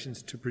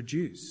motivations to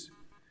produce.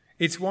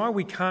 It's why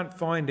we can't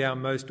find our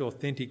most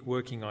authentic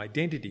working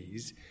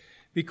identities,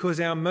 because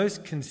our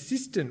most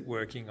consistent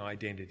working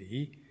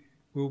identity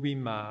will be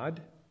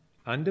marred,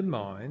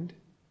 undermined,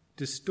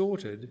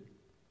 distorted,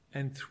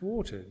 and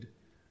thwarted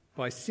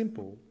by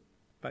simple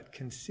but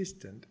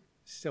consistent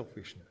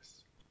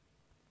selfishness.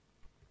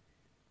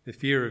 The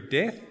fear of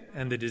death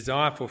and the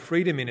desire for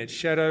freedom in its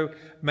shadow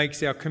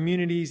makes our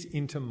communities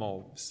into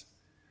mobs,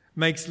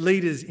 makes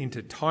leaders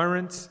into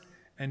tyrants,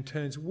 and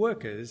turns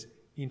workers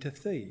into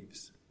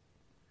thieves.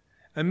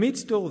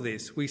 Amidst all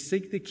this, we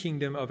seek the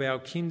kingdom of our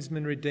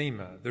kinsman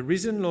Redeemer, the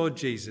risen Lord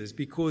Jesus,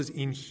 because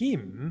in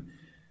him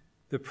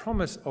the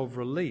promise of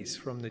release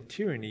from the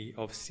tyranny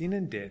of sin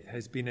and death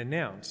has been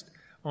announced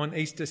on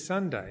Easter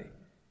Sunday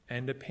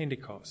and at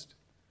Pentecost.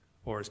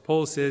 Or as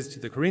Paul says to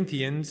the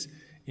Corinthians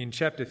in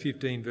chapter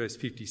 15, verse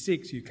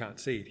 56, you can't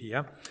see it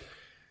here.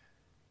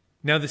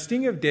 Now the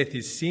sting of death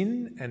is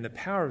sin, and the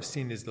power of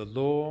sin is the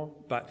law,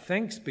 but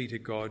thanks be to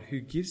God who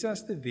gives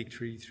us the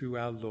victory through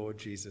our Lord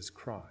Jesus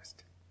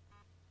Christ.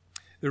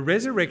 The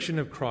resurrection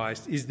of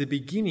Christ is the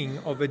beginning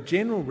of a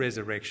general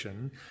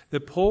resurrection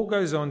that Paul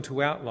goes on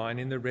to outline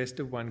in the rest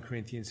of 1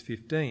 Corinthians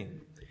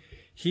 15.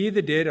 Here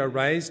the dead are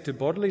raised to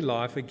bodily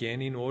life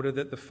again in order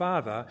that the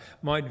Father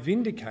might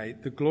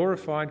vindicate the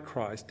glorified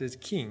Christ as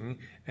King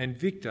and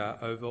victor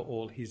over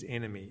all his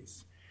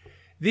enemies.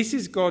 This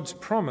is God's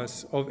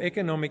promise of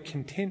economic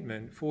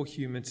contentment for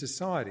human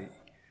society.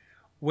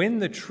 When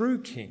the true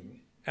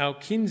King, our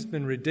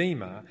kinsman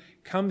Redeemer,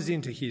 comes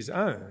into his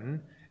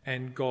own,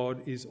 and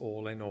God is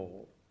all in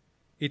all.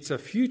 It's a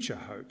future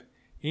hope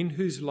in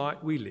whose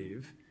light we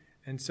live,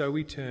 and so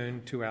we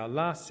turn to our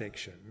last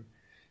section,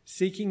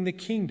 seeking the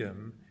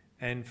kingdom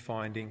and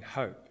finding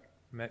hope.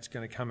 Matt's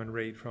going to come and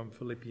read from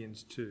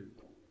Philippians 2.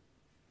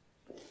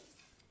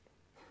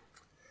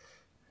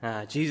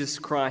 Jesus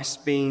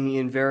Christ, being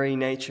in very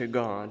nature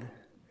God,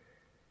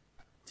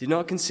 did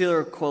not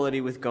consider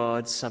equality with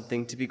God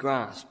something to be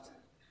grasped,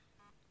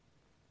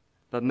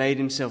 but made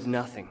himself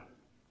nothing,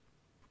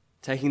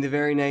 taking the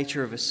very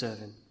nature of a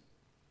servant,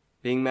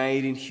 being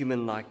made in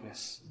human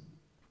likeness.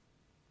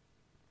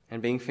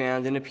 And being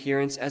found in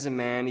appearance as a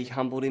man, he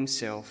humbled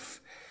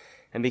himself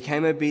and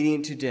became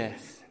obedient to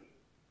death,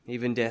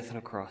 even death on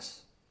a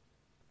cross.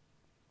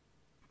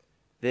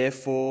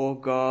 Therefore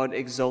God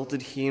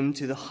exalted him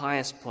to the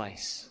highest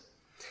place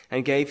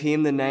and gave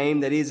him the name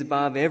that is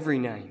above every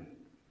name,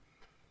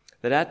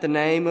 that at the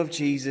name of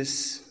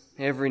Jesus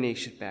every knee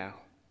should bow,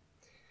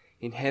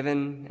 in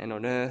heaven and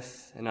on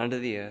earth and under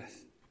the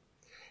earth,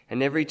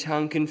 and every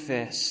tongue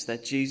confess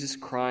that Jesus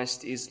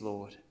Christ is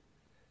Lord,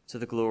 to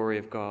the glory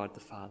of God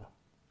the Father.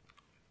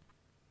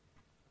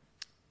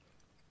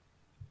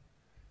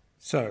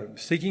 So,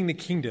 seeking the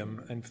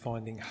kingdom and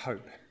finding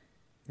hope.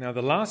 Now,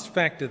 the last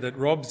factor that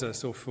robs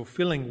us of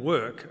fulfilling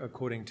work,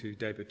 according to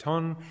De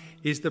Botton,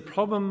 is the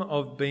problem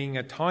of being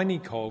a tiny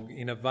cog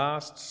in a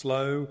vast,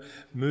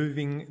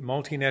 slow-moving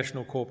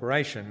multinational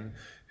corporation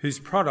whose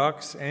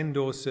products and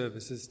or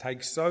services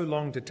take so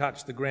long to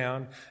touch the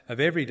ground of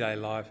everyday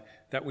life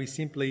that we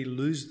simply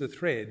lose the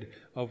thread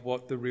of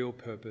what the real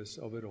purpose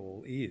of it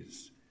all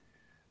is.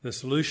 The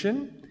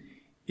solution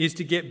is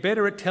to get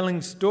better at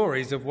telling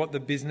stories of what the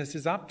business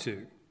is up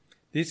to.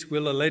 This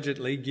will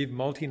allegedly give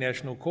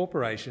multinational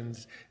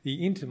corporations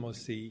the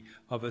intimacy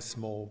of a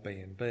small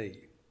B&B.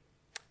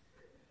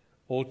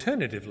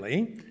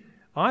 Alternatively,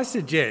 I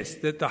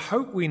suggest that the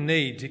hope we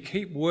need to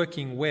keep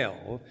working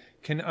well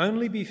can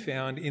only be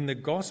found in the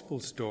gospel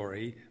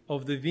story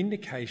of the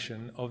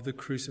vindication of the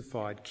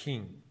crucified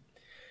King.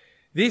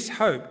 This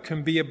hope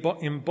can be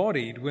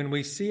embodied when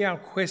we see our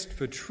quest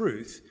for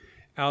truth,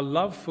 our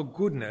love for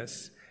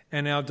goodness,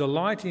 and our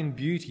delight in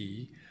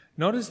beauty,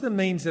 not as the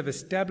means of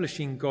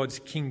establishing God's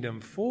kingdom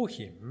for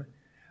him,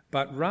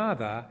 but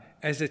rather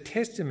as a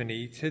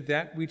testimony to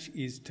that which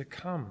is to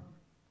come,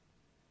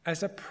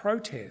 as a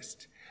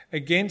protest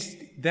against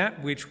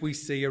that which we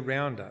see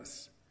around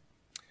us.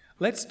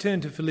 Let's turn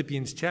to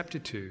Philippians chapter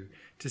 2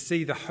 to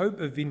see the hope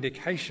of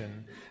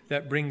vindication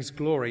that brings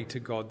glory to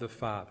God the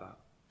Father.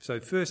 So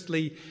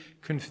firstly,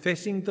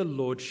 confessing the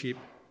lordship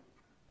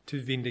to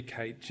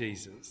vindicate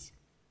Jesus.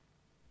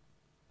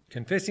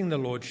 Confessing the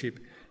lordship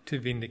to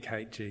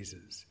vindicate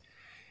Jesus.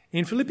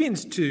 In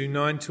Philippians 2,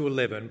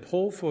 9-11,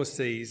 Paul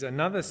foresees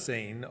another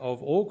scene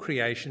of all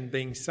creation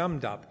being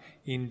summed up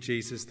in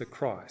Jesus the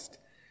Christ.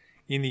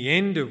 In the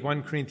end of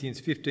 1 Corinthians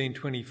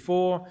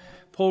 15:24,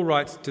 Paul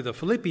writes to the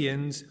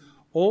Philippians,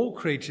 all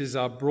creatures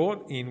are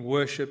brought in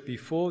worship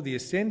before the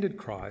ascended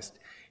Christ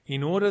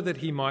in order that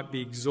he might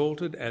be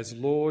exalted as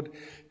Lord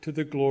to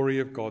the glory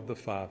of God the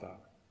Father.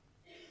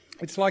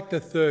 It's like the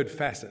third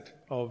facet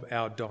of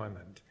our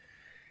diamond.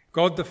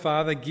 God the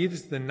Father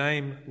gives the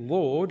name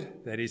Lord,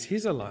 that is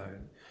his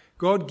alone.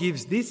 God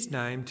gives this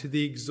name to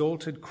the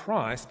exalted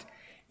Christ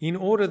in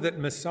order that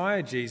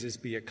Messiah Jesus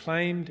be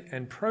acclaimed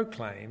and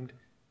proclaimed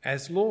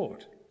as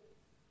Lord,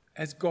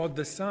 as God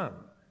the Son.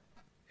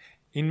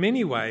 In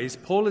many ways,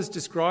 Paul is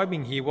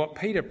describing here what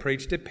Peter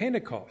preached at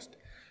Pentecost.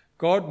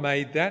 God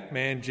made that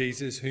man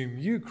Jesus whom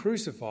you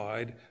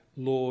crucified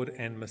Lord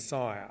and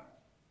Messiah.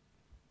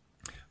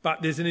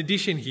 But there's an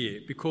addition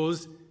here,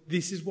 because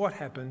this is what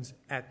happens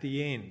at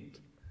the end.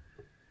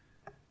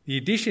 The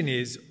addition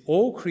is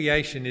all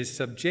creation is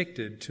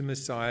subjected to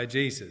Messiah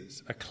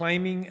Jesus,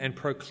 acclaiming and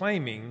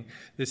proclaiming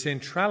the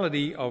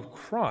centrality of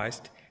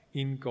Christ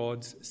in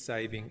God's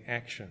saving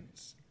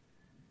actions.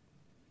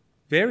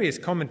 Various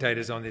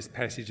commentators on this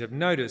passage have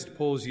noticed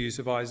Paul's use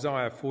of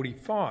Isaiah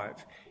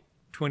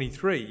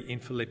 45:23 in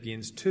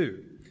Philippians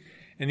 2.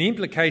 And the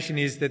implication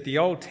is that the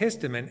Old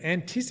Testament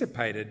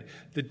anticipated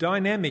the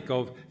dynamic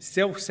of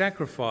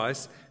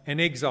self-sacrifice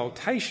and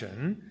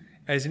exaltation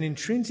as an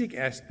intrinsic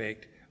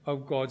aspect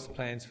of God's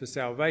plans for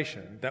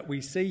salvation that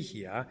we see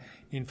here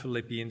in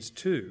Philippians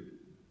 2.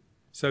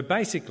 So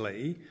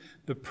basically,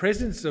 the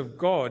presence of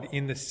God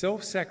in the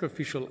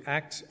self-sacrificial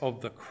acts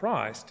of the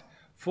Christ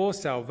for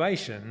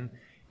salvation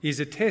is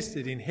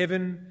attested in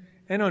heaven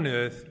and on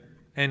earth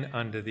and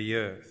under the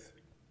earth.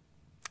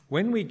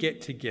 When we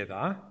get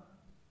together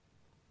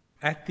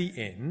at the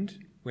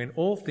end, when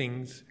all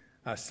things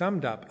are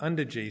summed up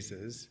under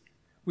Jesus,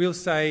 we'll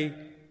say,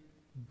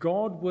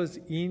 God was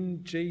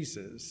in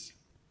Jesus,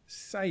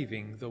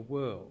 saving the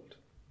world.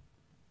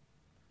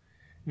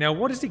 Now,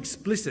 what is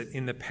explicit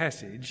in the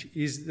passage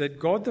is that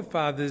God the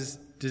Father's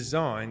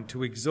design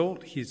to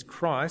exalt his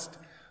Christ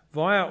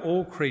via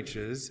all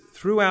creatures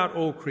throughout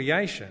all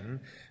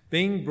creation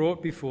being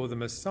brought before the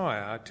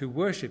Messiah to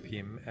worship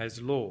him as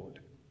Lord.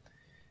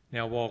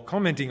 Now, while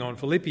commenting on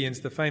Philippians,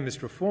 the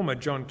famous reformer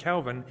John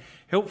Calvin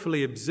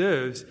helpfully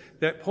observes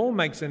that Paul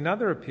makes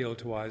another appeal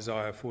to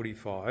Isaiah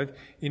 45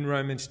 in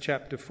Romans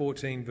chapter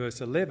 14, verse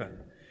 11.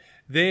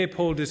 There,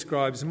 Paul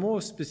describes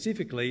more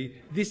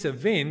specifically this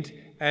event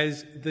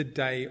as the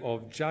day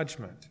of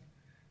judgment.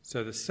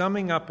 So the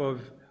summing up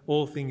of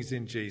all things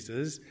in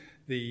Jesus,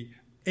 the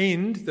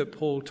end that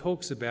Paul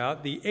talks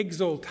about, the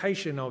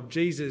exaltation of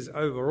Jesus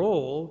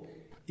overall,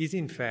 is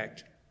in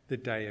fact the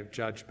day of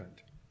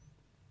judgment.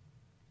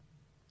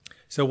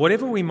 So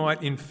whatever we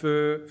might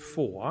infer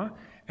for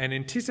and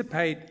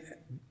anticipate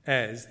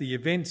as the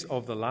events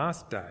of the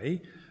last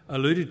day,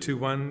 alluded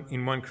to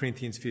in 1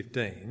 Corinthians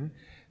 15,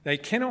 they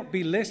cannot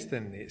be less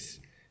than this,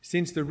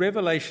 since the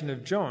revelation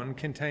of John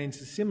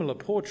contains a similar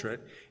portrait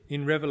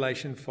in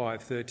Revelation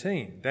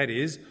 5:13. That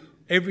is,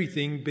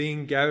 everything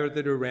being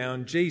gathered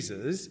around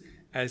Jesus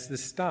as the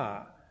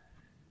star.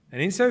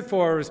 And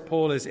insofar as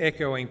Paul is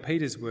echoing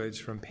Peter's words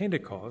from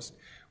Pentecost,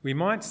 we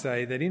might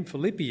say that in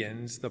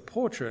Philippians, the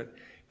portrait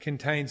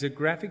contains a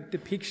graphic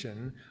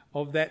depiction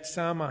of that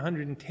Psalm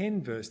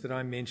 110 verse that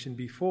I mentioned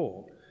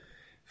before.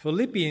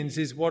 Philippians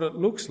is what it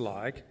looks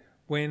like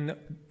when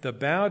the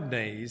bowed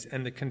knees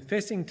and the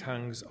confessing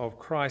tongues of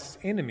Christ's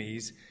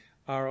enemies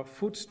are a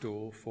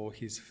footstool for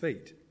his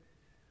feet.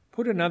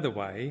 Put another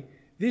way,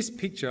 this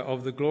picture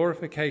of the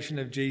glorification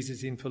of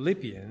Jesus in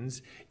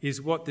Philippians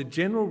is what the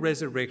general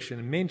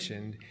resurrection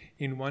mentioned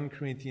in 1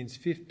 Corinthians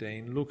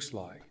 15 looks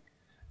like.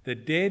 The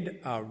dead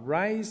are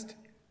raised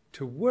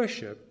to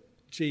worship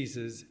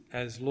Jesus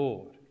as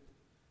Lord.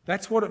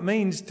 That's what it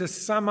means to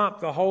sum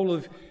up the whole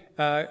of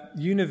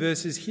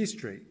universe's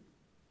history.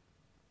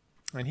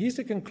 And here's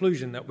the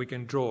conclusion that we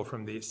can draw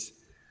from this.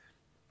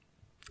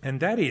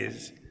 And that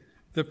is,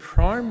 the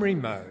primary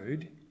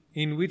mode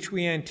in which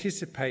we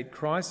anticipate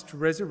Christ's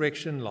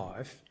resurrection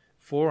life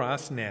for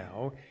us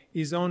now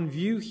is on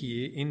view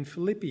here in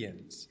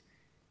Philippians.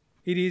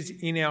 It is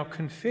in our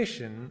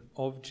confession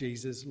of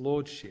Jesus'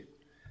 lordship.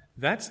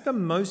 That's the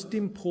most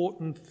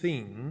important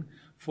thing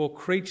for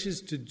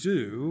creatures to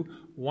do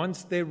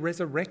once they're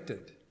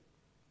resurrected.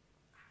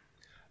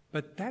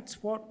 But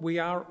that's what we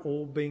are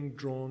all being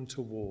drawn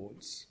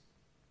towards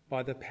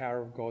by the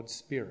power of God's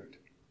Spirit.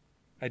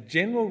 A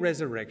general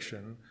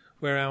resurrection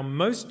where our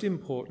most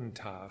important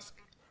task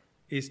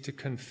is to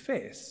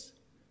confess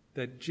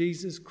that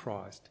Jesus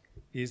Christ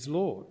is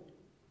Lord.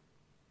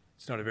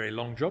 It's not a very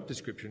long job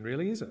description,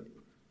 really, is it?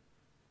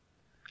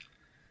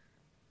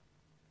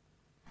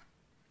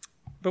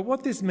 But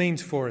what this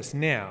means for us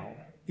now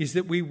is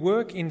that we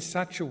work in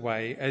such a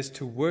way as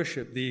to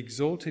worship the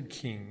exalted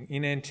King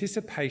in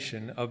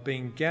anticipation of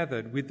being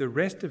gathered with the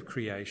rest of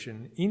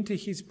creation into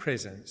his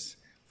presence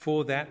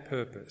for that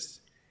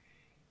purpose.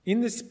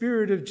 In the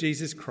Spirit of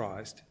Jesus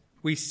Christ,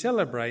 we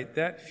celebrate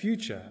that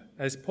future,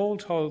 as Paul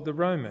told the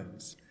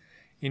Romans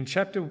in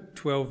chapter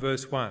 12,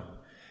 verse 1.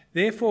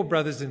 Therefore,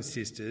 brothers and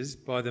sisters,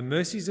 by the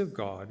mercies of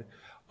God,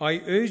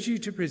 I urge you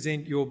to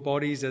present your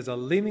bodies as a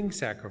living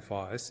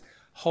sacrifice,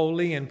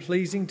 holy and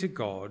pleasing to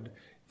God.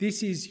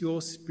 This is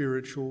your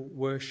spiritual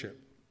worship.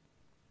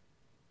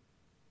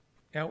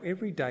 Our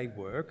everyday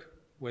work,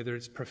 whether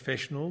it's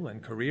professional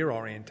and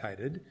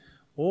career-orientated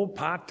or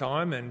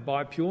part-time and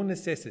by pure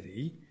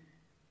necessity,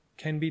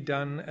 can be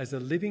done as a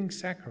living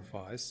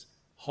sacrifice,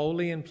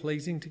 holy and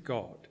pleasing to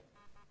God,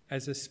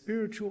 as a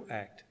spiritual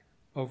act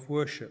of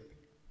worship.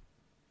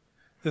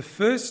 The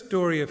first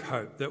story of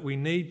hope that we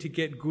need to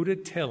get good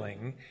at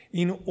telling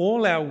in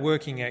all our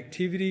working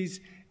activities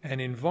and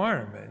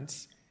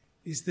environments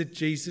is that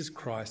Jesus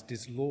Christ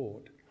is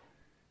Lord,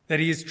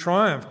 that he has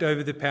triumphed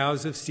over the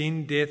powers of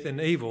sin, death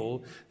and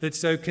evil that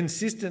so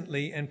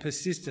consistently and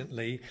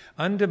persistently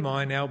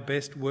undermine our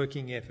best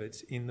working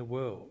efforts in the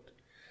world.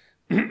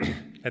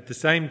 At the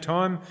same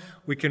time,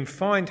 we can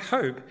find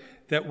hope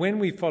that when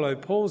we follow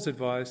Paul's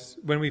advice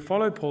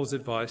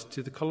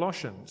to the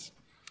Colossians.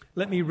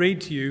 Let me read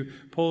to you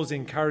Paul's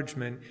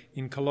encouragement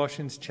in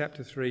Colossians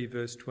chapter 3,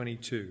 verse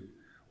 22.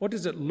 What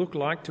does it look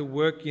like to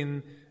work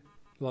in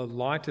the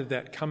light of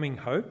that coming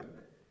hope?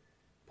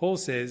 Paul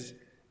says,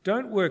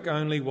 "Don't work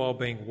only while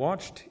being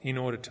watched in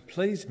order to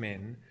please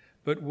men,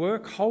 but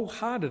work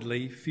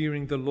wholeheartedly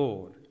fearing the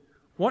Lord.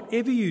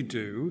 Whatever you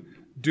do,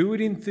 do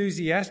it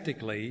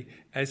enthusiastically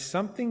as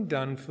something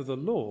done for the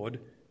Lord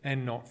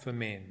and not for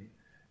men,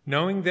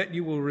 knowing that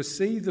you will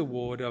receive the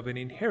reward of an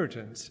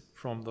inheritance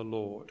from the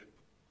Lord."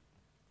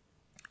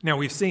 Now,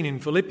 we've seen in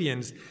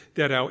Philippians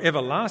that our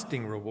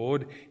everlasting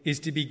reward is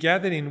to be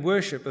gathered in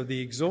worship of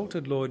the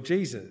exalted Lord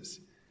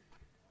Jesus.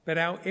 But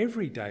our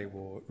everyday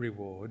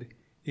reward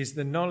is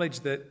the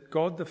knowledge that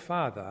God the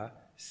Father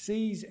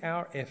sees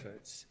our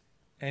efforts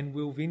and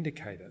will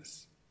vindicate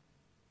us.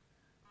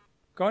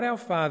 God our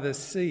Father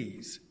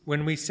sees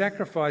when we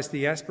sacrifice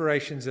the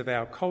aspirations of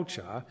our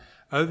culture,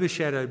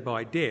 overshadowed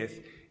by death,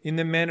 in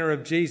the manner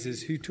of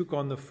Jesus, who took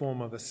on the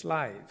form of a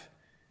slave.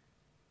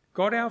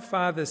 God our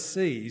Father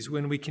sees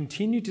when we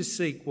continue to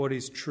seek what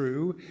is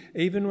true,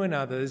 even when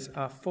others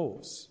are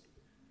false.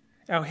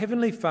 Our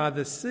Heavenly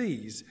Father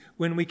sees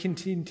when we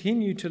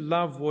continue to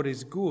love what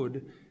is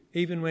good,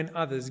 even when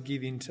others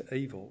give in to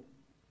evil.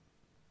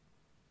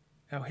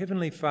 Our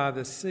Heavenly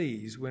Father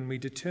sees when we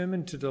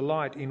determine to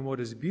delight in what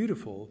is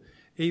beautiful,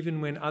 even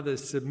when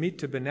others submit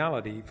to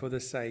banality for the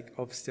sake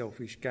of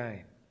selfish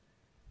gain.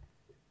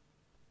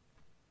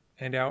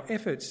 And our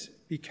efforts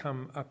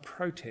become a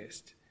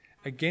protest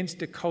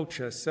against a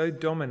culture so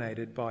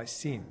dominated by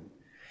sin.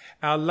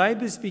 Our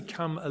labours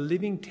become a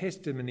living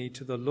testimony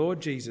to the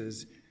Lord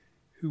Jesus,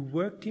 who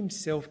worked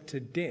himself to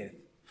death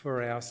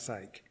for our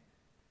sake.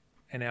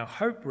 And our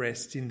hope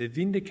rests in the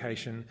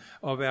vindication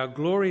of our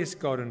glorious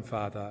God and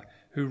Father,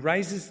 who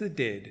raises the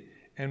dead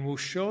and will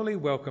surely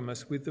welcome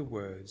us with the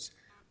words.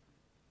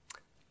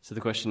 So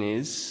the question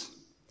is,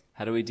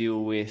 how do we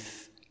deal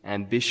with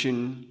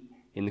ambition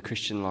in the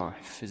Christian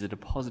life? Is it a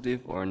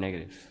positive or a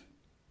negative?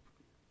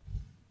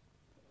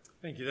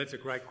 Thank you. That's a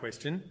great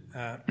question,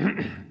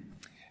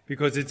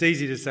 because it's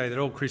easy to say that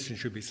all Christians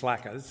should be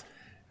slackers,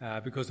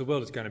 because the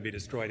world is going to be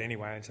destroyed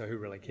anyway, and so who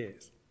really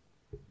cares?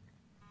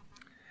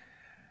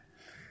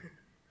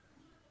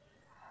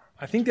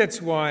 I think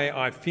that's why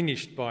I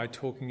finished by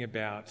talking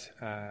about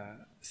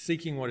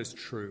seeking what is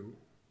true,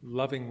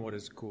 loving what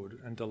is good,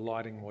 and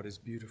delighting what is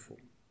beautiful.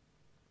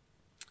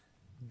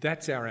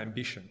 That's our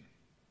ambition,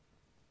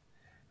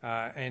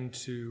 and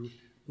to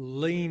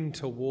lean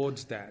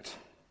towards that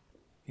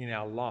in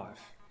our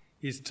life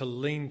is to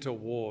lean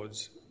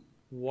towards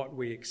what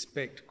we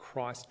expect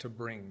Christ to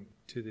bring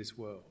to this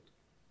world.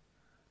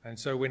 And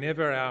so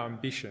whenever our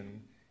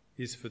ambition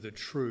is for the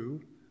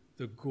true,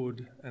 the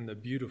good and the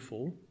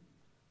beautiful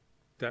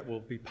that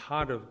will be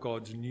part of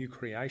God's new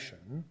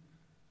creation,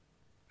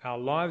 our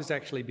lives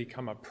actually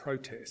become a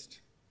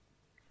protest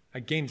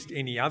against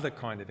any other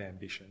kind of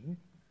ambition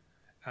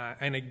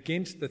and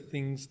against the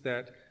things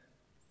that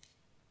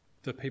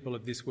the people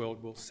of this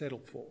world will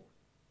settle for.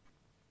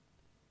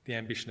 The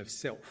ambition of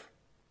self,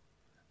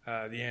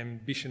 the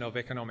ambition of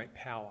economic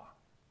power,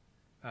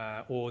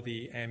 or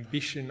the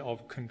ambition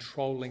of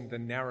controlling the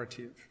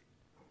narrative,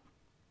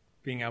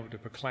 being able to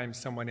proclaim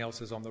someone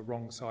else as on the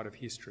wrong side of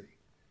history,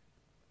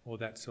 or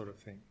that sort of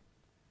thing.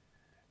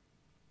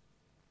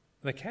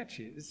 The catch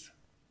is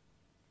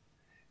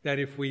that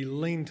if we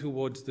lean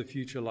towards the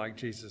future like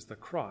Jesus the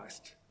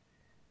Christ,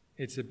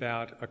 it's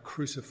about a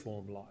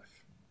cruciform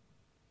life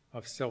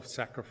of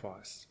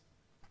self-sacrifice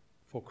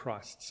for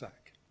Christ's sake.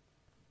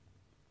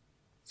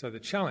 So the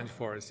challenge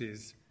for us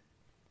is,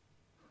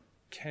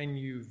 can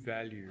you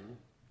value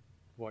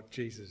what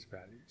Jesus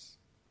values?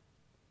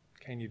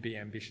 Can you be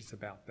ambitious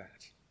about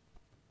that?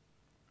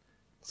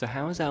 So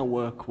how is our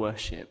work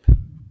worship?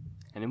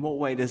 And in what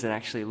way does it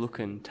actually look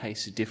and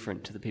taste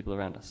different to the people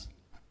around us?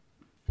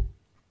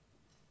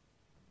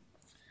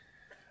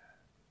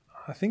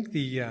 I think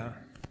the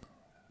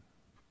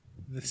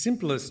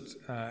simplest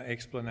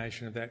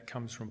explanation of that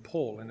comes from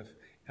Paul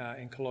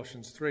in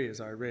Colossians 3, as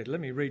I read. Let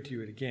me read to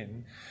you it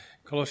again.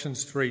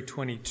 Colossians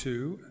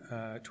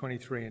 3:22,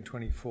 23 and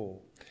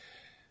 24.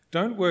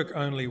 "Don't work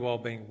only while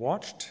being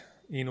watched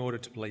in order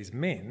to please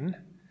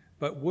men,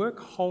 but work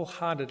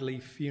wholeheartedly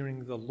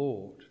fearing the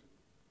Lord."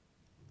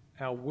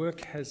 Our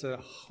work has a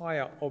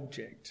higher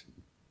object.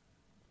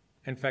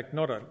 In fact,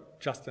 not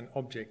just an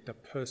object, a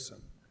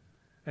person.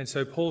 And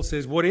so Paul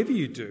says, whatever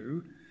you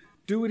do,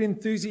 Do it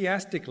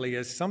enthusiastically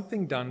as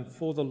something done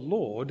for the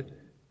Lord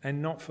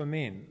and not for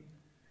men,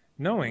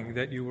 knowing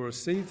that you will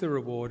receive the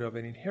reward of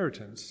an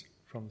inheritance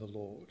from the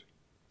Lord.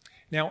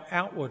 Now,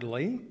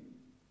 outwardly,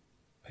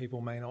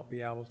 people may not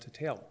be able to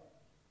tell.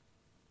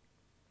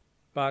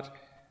 But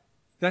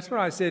that's what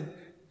I said,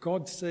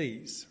 God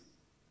sees.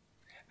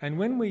 And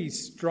when we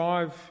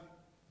strive,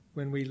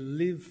 when we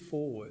live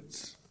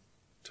forwards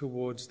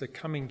towards the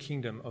coming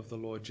kingdom of the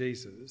Lord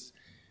Jesus,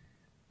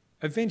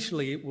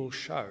 eventually it will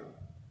show,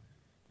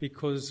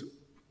 because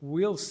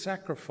we'll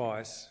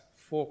sacrifice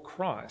for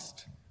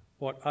Christ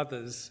what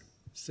others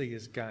see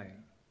as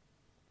gain.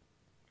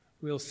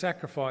 We'll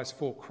sacrifice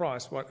for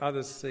Christ what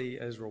others see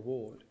as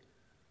reward.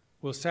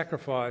 We'll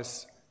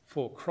sacrifice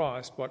for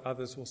Christ what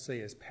others will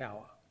see as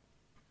power,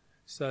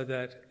 so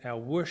that our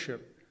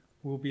worship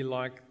will be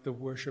like the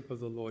worship of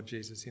the Lord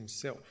Jesus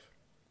himself,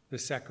 the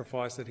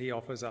sacrifice that he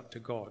offers up to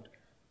God.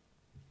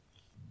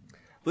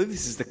 I believe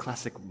this is the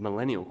classic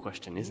millennial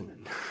question, isn't it?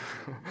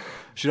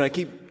 Should I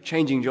keep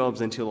changing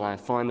jobs until I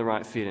find the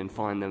right fit and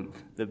find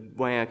the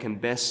way I can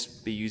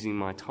best be using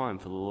my time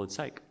for the Lord's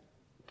sake?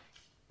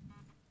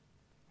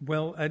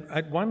 Well,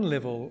 at one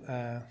level,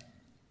 I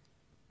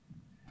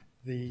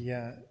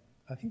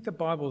think the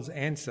Bible's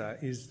answer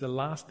is the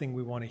last thing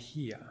we want to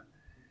hear.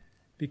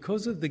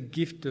 Because of the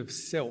gift of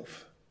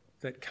self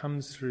that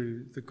comes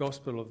through the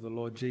gospel of the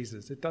Lord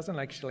Jesus, it doesn't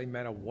actually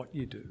matter what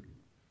you do.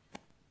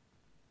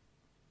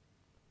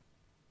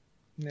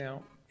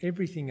 Now,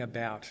 everything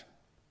about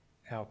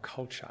our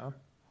culture,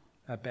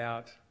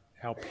 about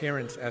our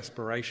parents'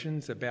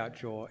 aspirations,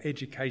 about your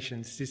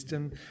education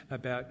system,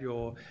 about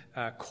your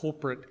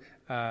corporate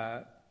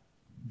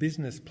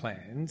business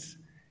plans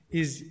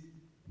is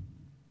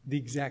the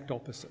exact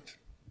opposite.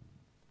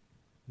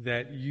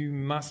 That you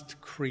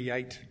must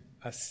create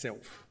a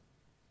self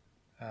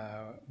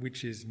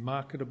which is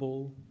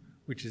marketable,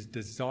 which is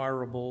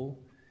desirable,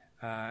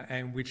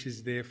 and which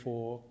is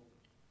therefore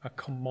a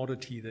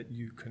commodity that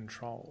you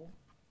control.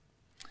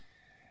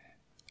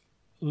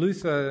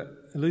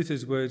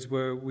 Luther's words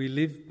were,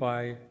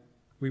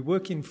 we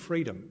work in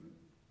freedom,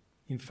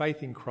 in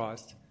faith in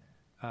Christ,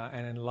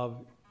 and in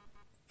love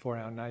for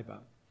our neighbour.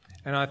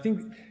 And I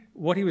think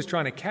what he was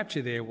trying to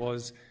capture there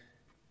was,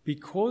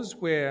 because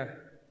we're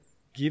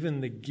given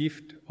the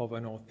gift of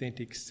an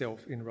authentic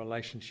self in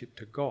relationship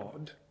to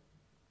God,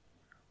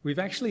 we've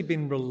actually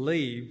been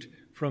relieved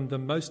from the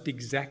most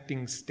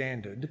exacting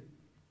standard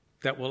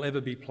that will ever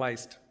be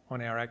placed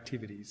on our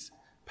activities,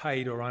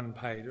 paid or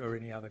unpaid or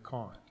any other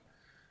kind.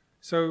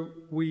 So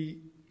we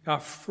are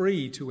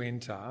free to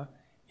enter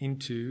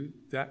into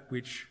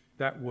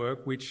that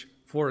work which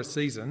for a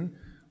season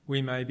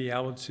we may be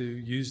able to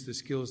use the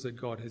skills that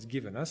God has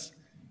given us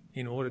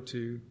in order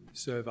to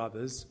serve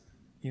others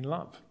in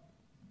love.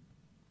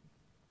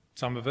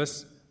 Some of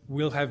us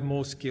will have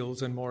more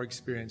skills and more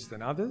experience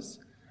than others,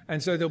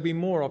 and so there'll be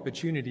more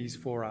opportunities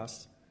for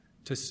us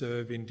to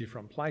serve in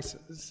different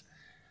places.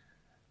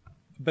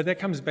 But that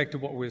comes back to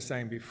what we were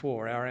saying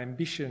before. Our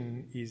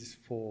ambition is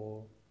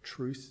for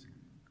truth,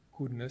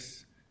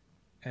 goodness,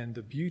 and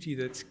the beauty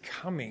that's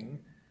coming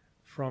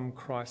from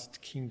Christ's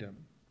kingdom.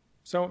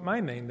 So it may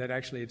mean that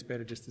actually it's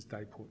better just to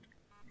stay put,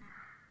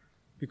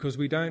 because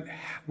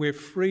we're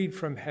freed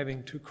from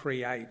having to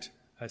create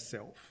a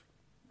self.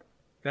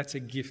 That's a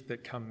gift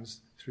that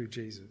comes through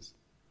Jesus.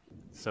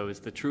 So it's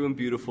the true and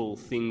beautiful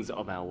things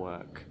of our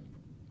work.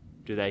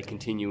 Do they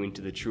continue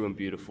into the true and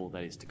beautiful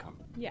that is to come?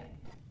 Yeah.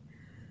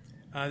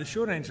 The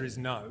short answer is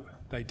no,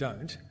 they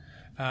don't,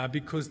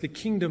 because the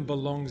kingdom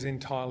belongs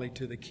entirely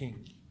to the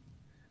king.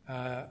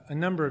 A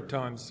number of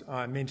times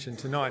I mentioned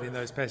tonight in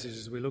those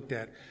passages we looked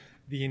at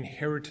the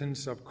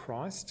inheritance of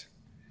Christ.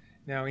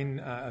 Now in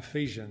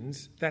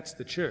Ephesians, that's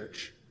the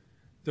church.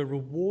 The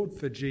reward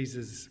for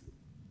Jesus'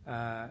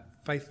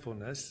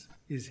 faithfulness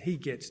is he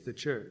gets the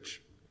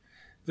church.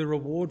 The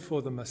reward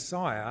for the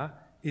Messiah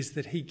is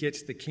that he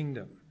gets the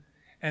kingdom.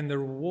 And the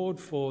reward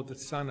for the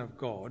Son of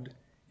God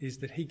is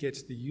that he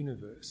gets the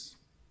universe.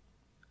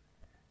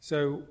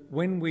 So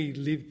when we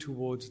live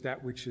towards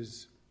that which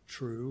is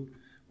true,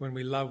 when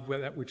we love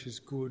that which is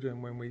good,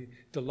 and when we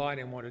delight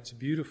in what is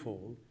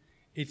beautiful,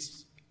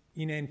 it's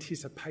in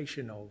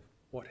anticipation of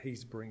what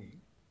he's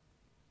bringing.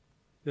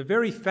 The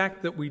very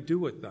fact that we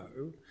do it,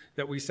 though,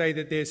 that we say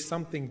that there's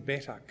something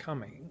better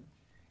coming,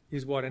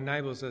 is what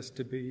enables us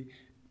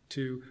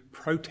to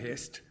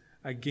protest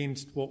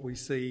against what we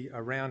see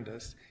around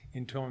us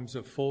in terms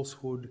of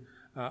falsehood,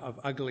 of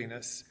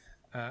ugliness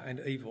and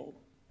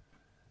evil.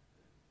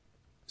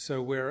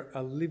 So we're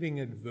a living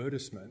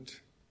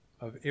advertisement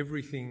of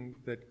everything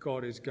that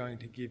God is going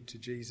to give to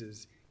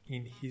Jesus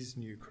in his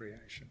new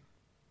creation.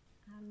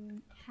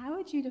 How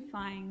would you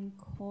define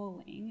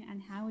calling,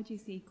 and how would you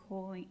see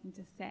calling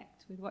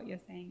intersect with what you're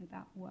saying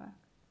about work?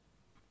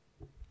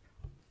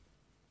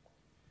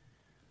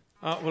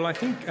 Well, I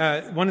think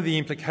one of the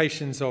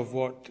implications of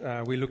what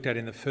we looked at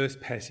in the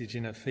first passage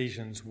in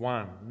Ephesians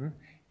 1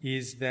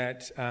 is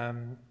that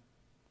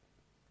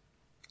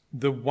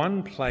the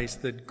one place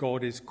that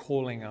God is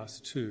calling us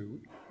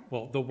to,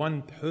 well, the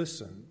one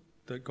person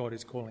that God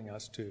is calling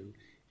us to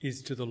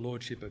is to the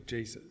lordship of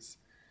Jesus.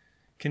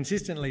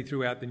 Consistently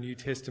throughout the New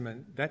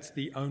Testament, that's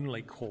the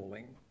only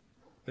calling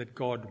that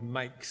God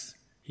makes.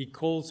 He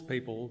calls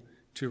people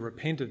to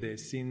repent of their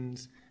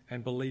sins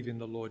and believe in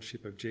the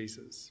lordship of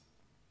Jesus.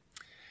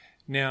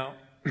 Now,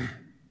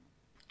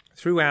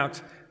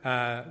 throughout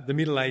the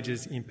Middle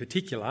Ages in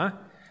particular,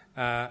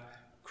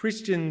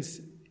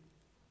 Christians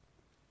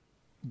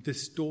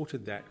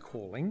distorted that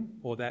calling,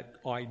 or that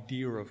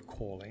idea of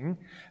calling,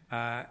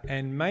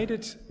 and made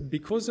it,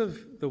 because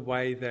of the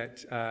way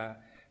that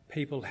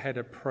people had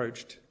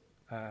approached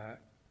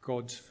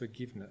God's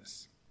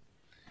forgiveness.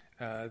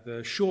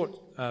 The short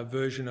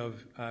version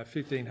of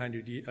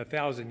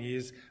 1,000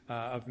 years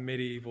of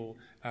medieval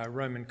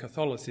Roman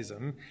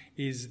Catholicism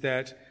is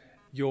that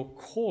your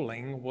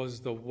calling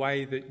was the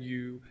way that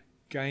you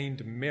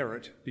gained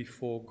merit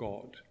before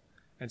God.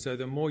 And so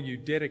the more you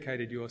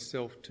dedicated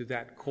yourself to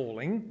that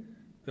calling,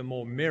 the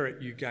more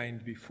merit you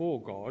gained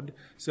before God,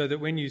 so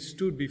that when you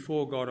stood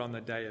before God on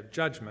the day of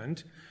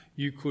judgment,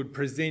 you could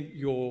present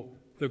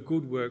the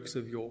good works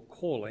of your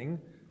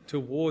calling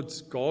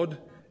towards God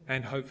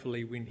and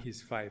hopefully win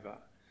his favour.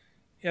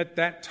 At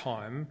that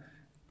time,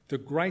 the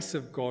grace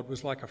of God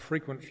was like a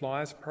frequent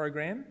flyers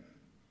program.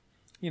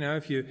 You know,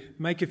 if you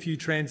make a few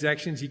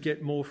transactions, you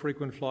get more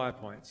frequent flyer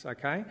points,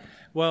 okay?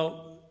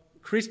 Well,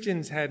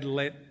 Christians had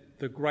let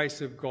the grace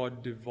of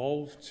God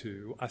devolve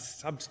to a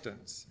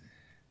substance,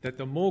 that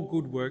the more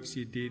good works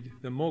you did,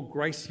 the more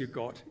grace you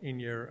got in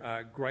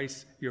your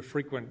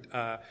frequent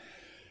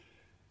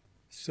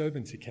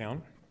servant's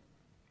account,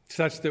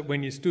 such that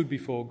when you stood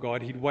before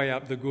God, he'd weigh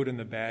up the good and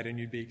the bad and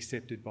you'd be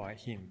accepted by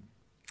him.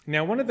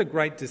 Now, one of the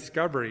great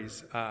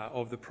discoveries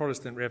of the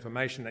Protestant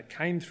Reformation that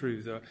came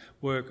through the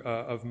work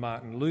of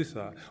Martin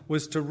Luther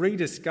was to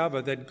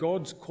rediscover that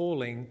God's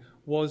calling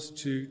was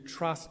to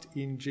trust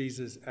in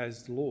Jesus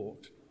as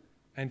Lord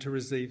and to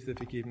receive the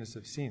forgiveness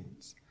of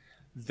sins.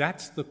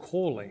 That's the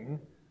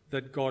calling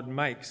that God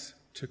makes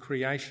to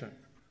creation.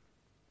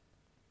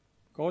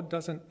 God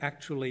doesn't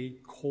actually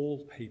call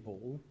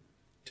people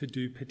to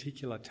do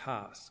particular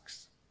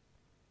tasks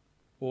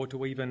or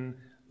to even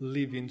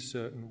live in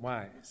certain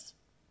ways.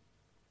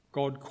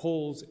 God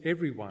calls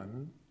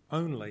everyone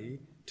only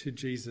to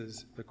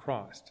Jesus the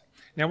Christ.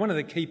 Now, one of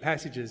the key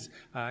passages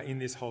in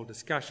this whole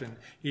discussion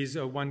is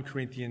 1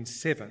 Corinthians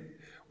 7,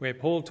 where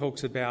Paul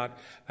talks about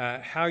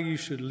how you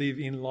should live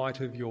in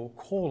light of your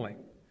calling.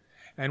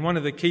 And one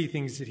of the key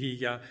things that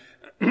he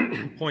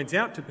points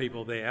out to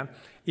people there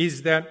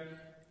is that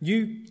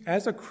you,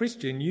 as a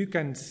Christian, you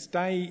can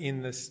stay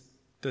in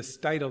the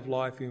state of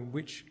life in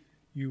which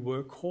you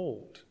were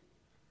called.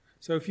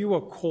 So if you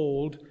were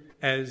called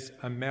as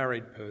a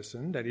married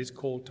person, that is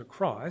called to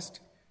Christ,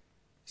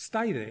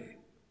 stay there.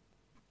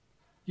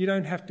 You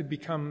don't have to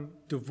become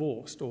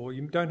divorced, or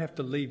you don't have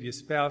to leave your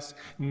spouse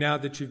now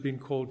that you've been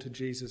called to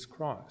Jesus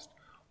Christ.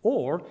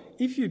 Or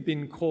if you've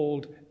been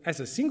called as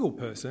a single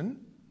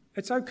person,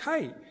 it's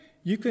okay.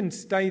 You can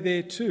stay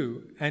there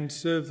too and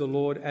serve the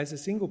Lord as a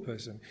single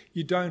person.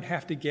 You don't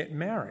have to get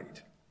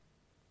married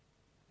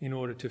in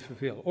order to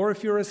fulfill. Or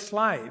if you're a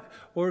slave,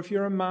 or if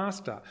you're a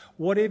master,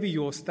 whatever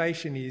your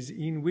station is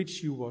in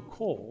which you were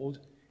called,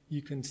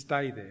 you can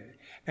stay there.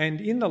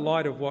 And in the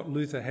light of what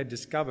Luther had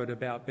discovered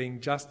about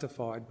being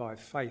justified by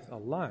faith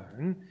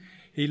alone,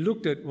 he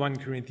looked at 1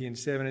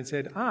 Corinthians 7 and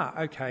said,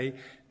 okay,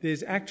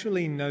 there's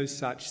actually no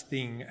such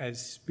thing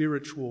as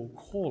spiritual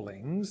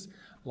callings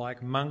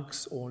like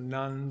monks or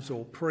nuns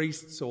or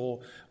priests or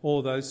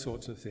all those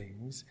sorts of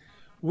things.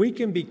 We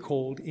can be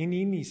called in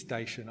any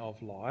station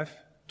of life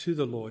to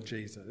the Lord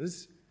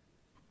Jesus,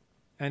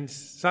 and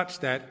such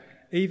that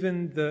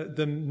even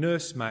the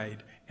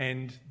nursemaid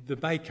and the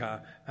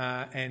baker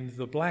and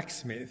the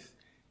blacksmith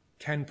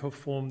can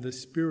perform the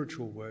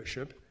spiritual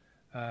worship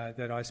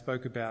that I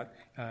spoke about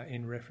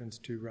in reference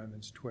to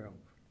Romans 12.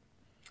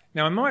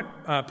 Now, I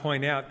might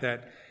point out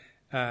that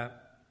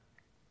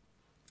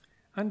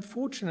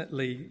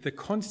unfortunately the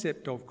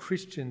concept of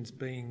Christians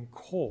being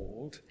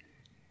called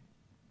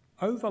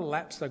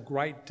overlaps a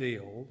great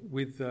deal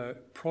with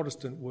the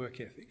Protestant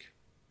work ethic.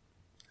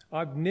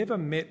 I've never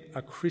met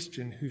a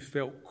Christian who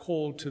felt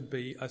called to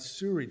be a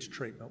sewage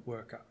treatment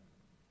worker.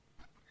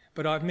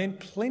 But I've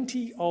met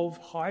plenty of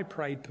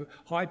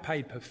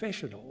high-paid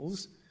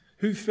professionals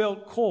who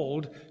felt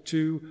called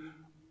to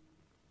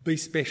be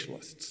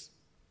specialists,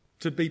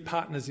 to be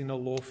partners in a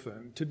law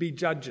firm, to be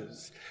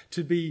judges,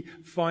 to be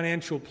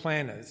financial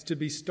planners, to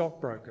be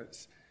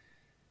stockbrokers.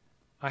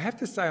 I have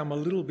to say I'm a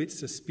little bit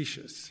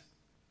suspicious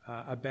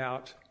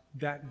about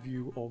that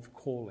view of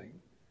calling.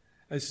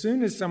 As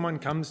soon as someone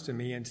comes to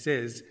me and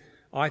says,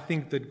 I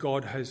think that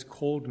God has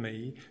called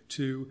me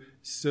to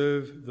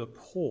serve the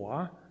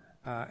poor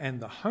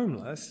and the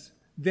homeless,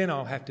 then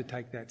I'll have to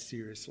take that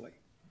seriously.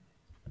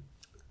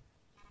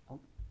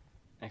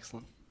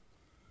 Excellent.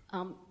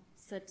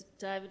 So,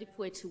 David, if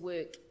we're to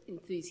work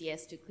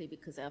enthusiastically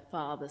because our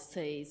Father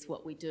sees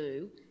what we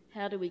do,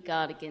 how do we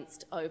guard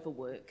against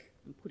overwork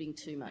and putting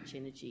too much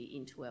energy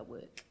into our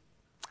work?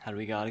 How do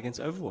we guard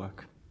against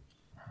overwork?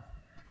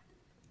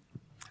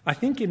 I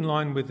think in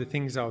line with the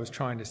things I was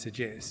trying to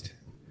suggest,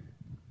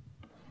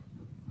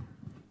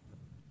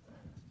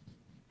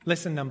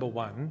 lesson number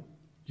 1,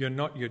 you're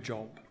not your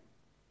job.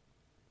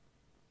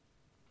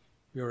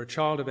 You're a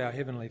child of our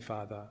Heavenly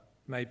Father,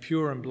 made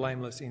pure and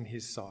blameless in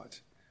His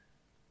sight,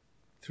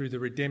 through the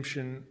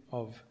redemption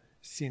of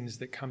sins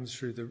that comes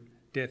through the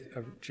death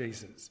of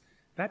Jesus.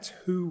 That's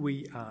who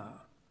we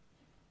are.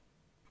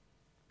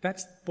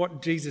 That's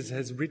what Jesus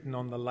has written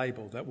on the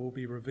label that will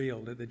be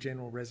revealed at the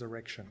general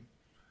resurrection.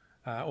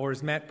 Or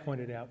as Matt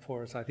pointed out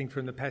for us, I think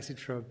from the passage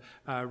from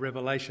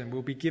Revelation,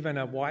 we'll be given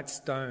a white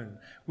stone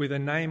with a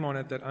name on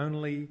it that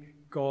only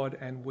God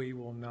and we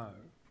will know.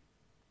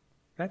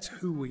 That's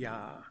who we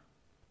are.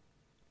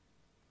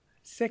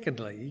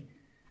 Secondly,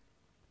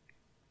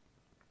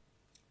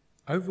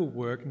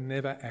 overwork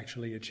never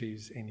actually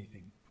achieves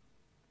anything.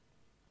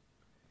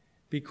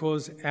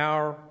 Because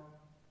our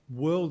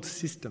world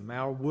system,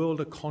 our world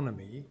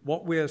economy,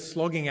 what we're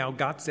slogging our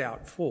guts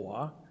out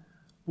for,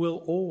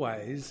 will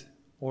always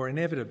or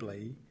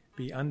inevitably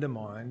be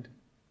undermined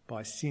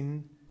by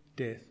sin,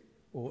 death,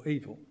 or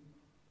evil.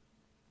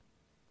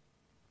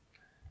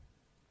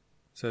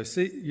 So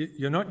see,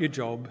 you're not your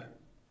job.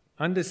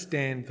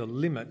 Understand the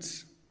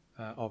limits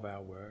of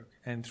our work.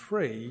 And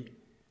 3,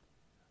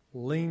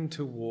 lean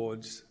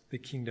towards the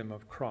kingdom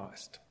of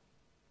Christ.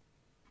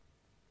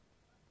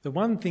 The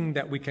one thing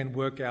that we can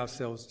work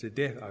ourselves to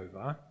death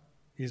over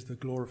is the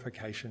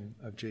glorification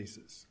of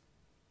Jesus.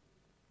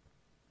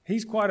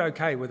 He's quite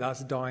okay with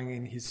us dying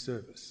in his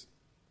service.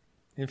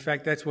 In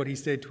fact, that's what he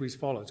said to his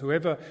followers.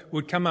 Whoever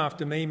would come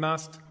after me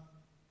must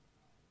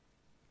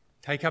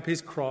take up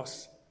his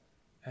cross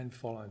and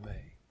follow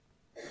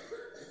me.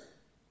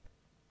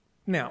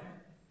 Now,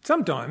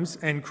 sometimes,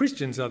 and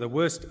Christians are the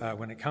worst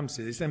when it comes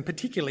to this, and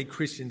particularly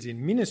Christians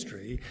in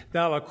ministry,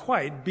 they'll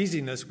equate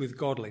busyness with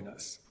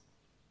godliness.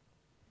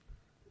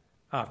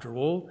 After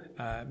all,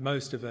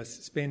 most of us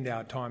spend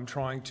our time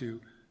trying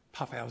to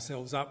puff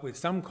ourselves up with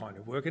some kind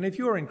of work. And if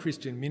you're in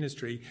Christian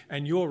ministry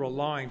and you're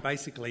relying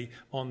basically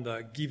on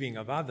the giving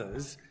of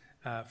others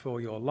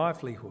for your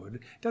livelihood,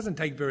 it doesn't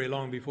take very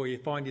long before you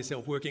find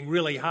yourself working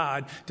really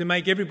hard to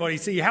make everybody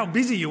see how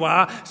busy you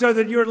are so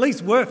that you're at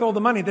least worth all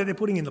the money that they're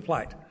putting in the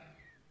plate.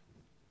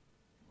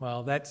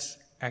 Well, that's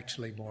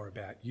actually more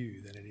about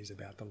you than it is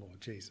about the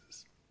Lord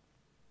Jesus.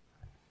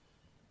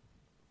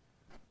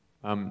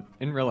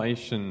 In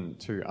relation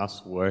to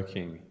us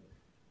working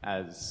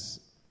as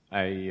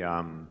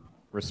a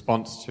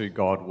response to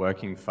God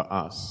working for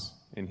us,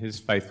 in his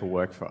faithful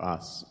work for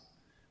us,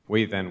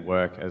 we then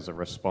work as a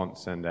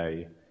response and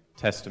a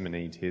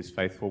testimony to his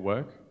faithful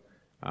work.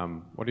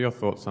 What are your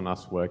thoughts on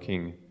us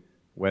working,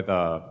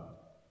 whether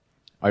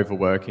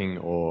overworking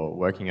or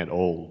working at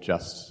all,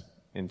 just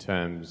in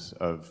terms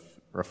of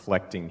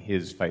reflecting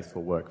his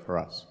faithful work for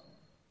us?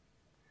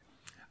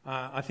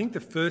 I think the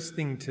first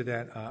thing to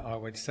that I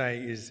would say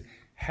is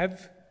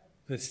have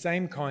the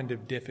same kind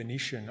of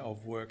definition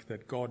of work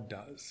that God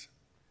does.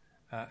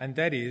 And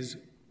that is,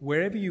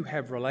 wherever you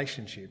have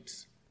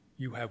relationships,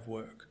 you have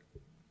work.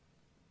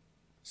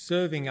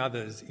 Serving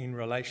others in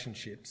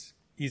relationships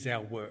is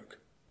our work.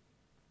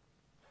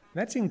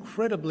 That's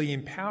incredibly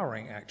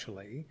empowering,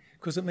 actually,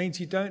 because it means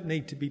you don't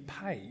need to be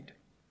paid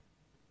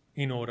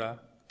in order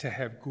to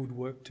have good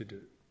work to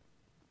do.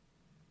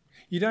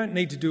 You don't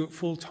need to do it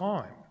full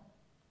time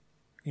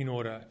in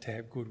order to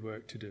have good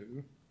work to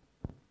do.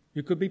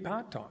 You could be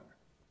part-time.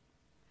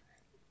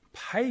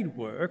 Paid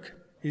work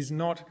is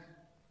not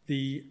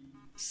the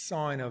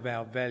sign of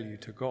our value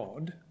to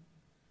God,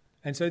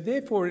 and so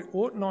therefore it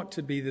ought not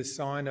to be the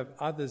sign of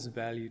others'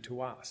 value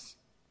to us.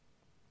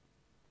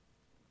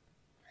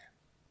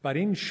 But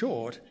in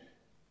short,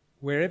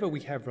 wherever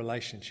we have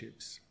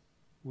relationships,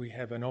 we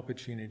have an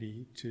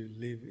opportunity to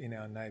live in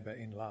our neighbour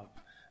in love,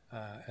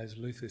 as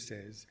Luther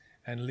says,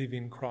 and live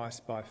in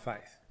Christ by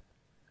faith.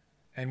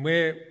 And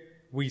where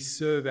we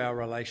serve our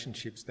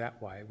relationships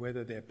that way,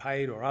 whether they're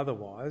paid or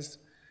otherwise,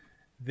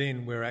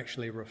 then we're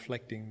actually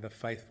reflecting the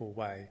faithful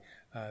way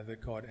that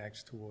God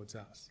acts towards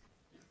us.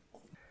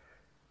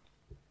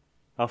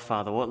 Oh,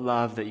 Father, what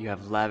love that you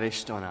have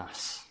lavished on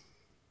us,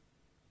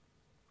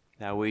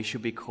 that we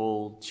should be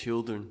called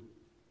children,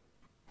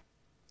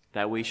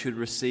 that we should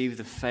receive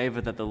the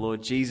favour that the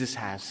Lord Jesus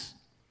has,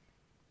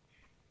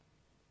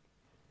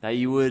 that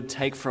you would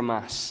take from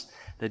us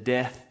the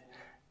death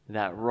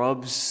that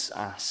robs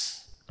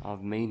us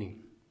of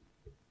meaning,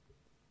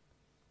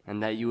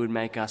 and that you would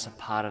make us a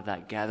part of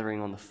that gathering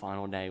on the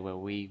final day where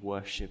we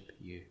worship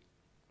you.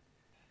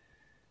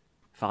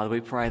 Father,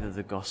 we pray that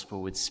the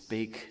gospel would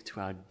speak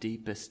to our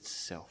deepest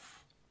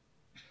self,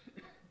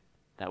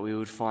 that we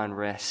would find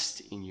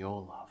rest in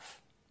your love.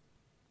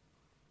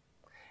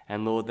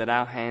 And Lord, that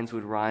our hands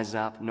would rise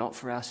up not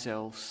for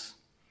ourselves,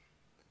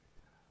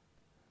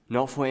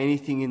 not for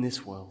anything in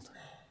this world,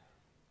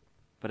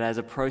 but as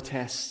a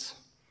protest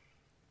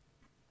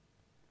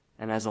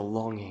and as a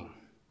longing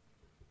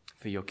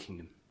for your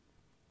kingdom.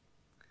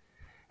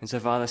 And so,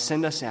 Father,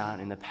 send us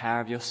out in the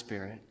power of your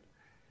Spirit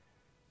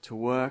to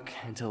work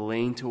and to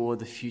lean toward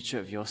the future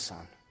of your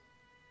Son,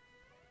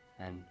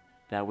 and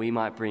that we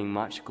might bring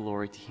much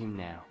glory to him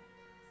now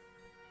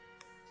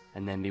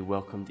and then be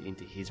welcomed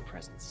into his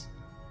presence.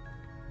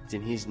 It's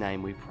in his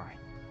name we pray.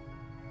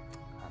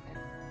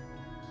 Amen.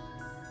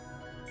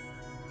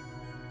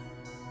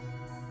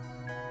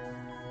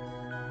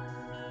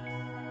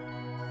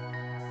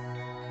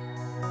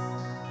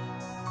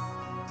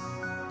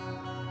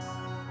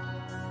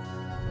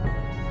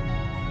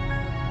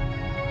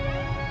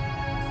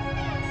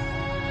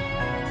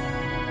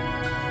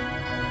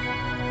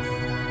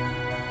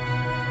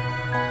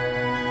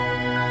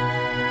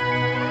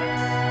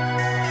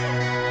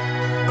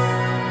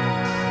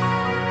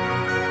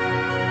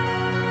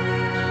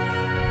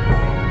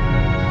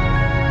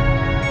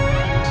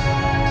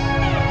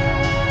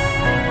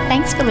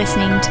 Thanks for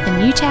listening to the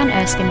Newtown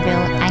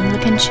Erskineville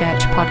Anglican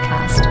Church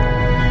podcast.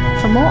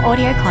 For more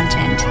audio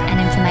content and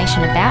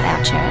information about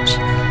our church,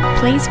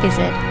 please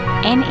visit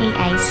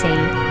neac.com.au.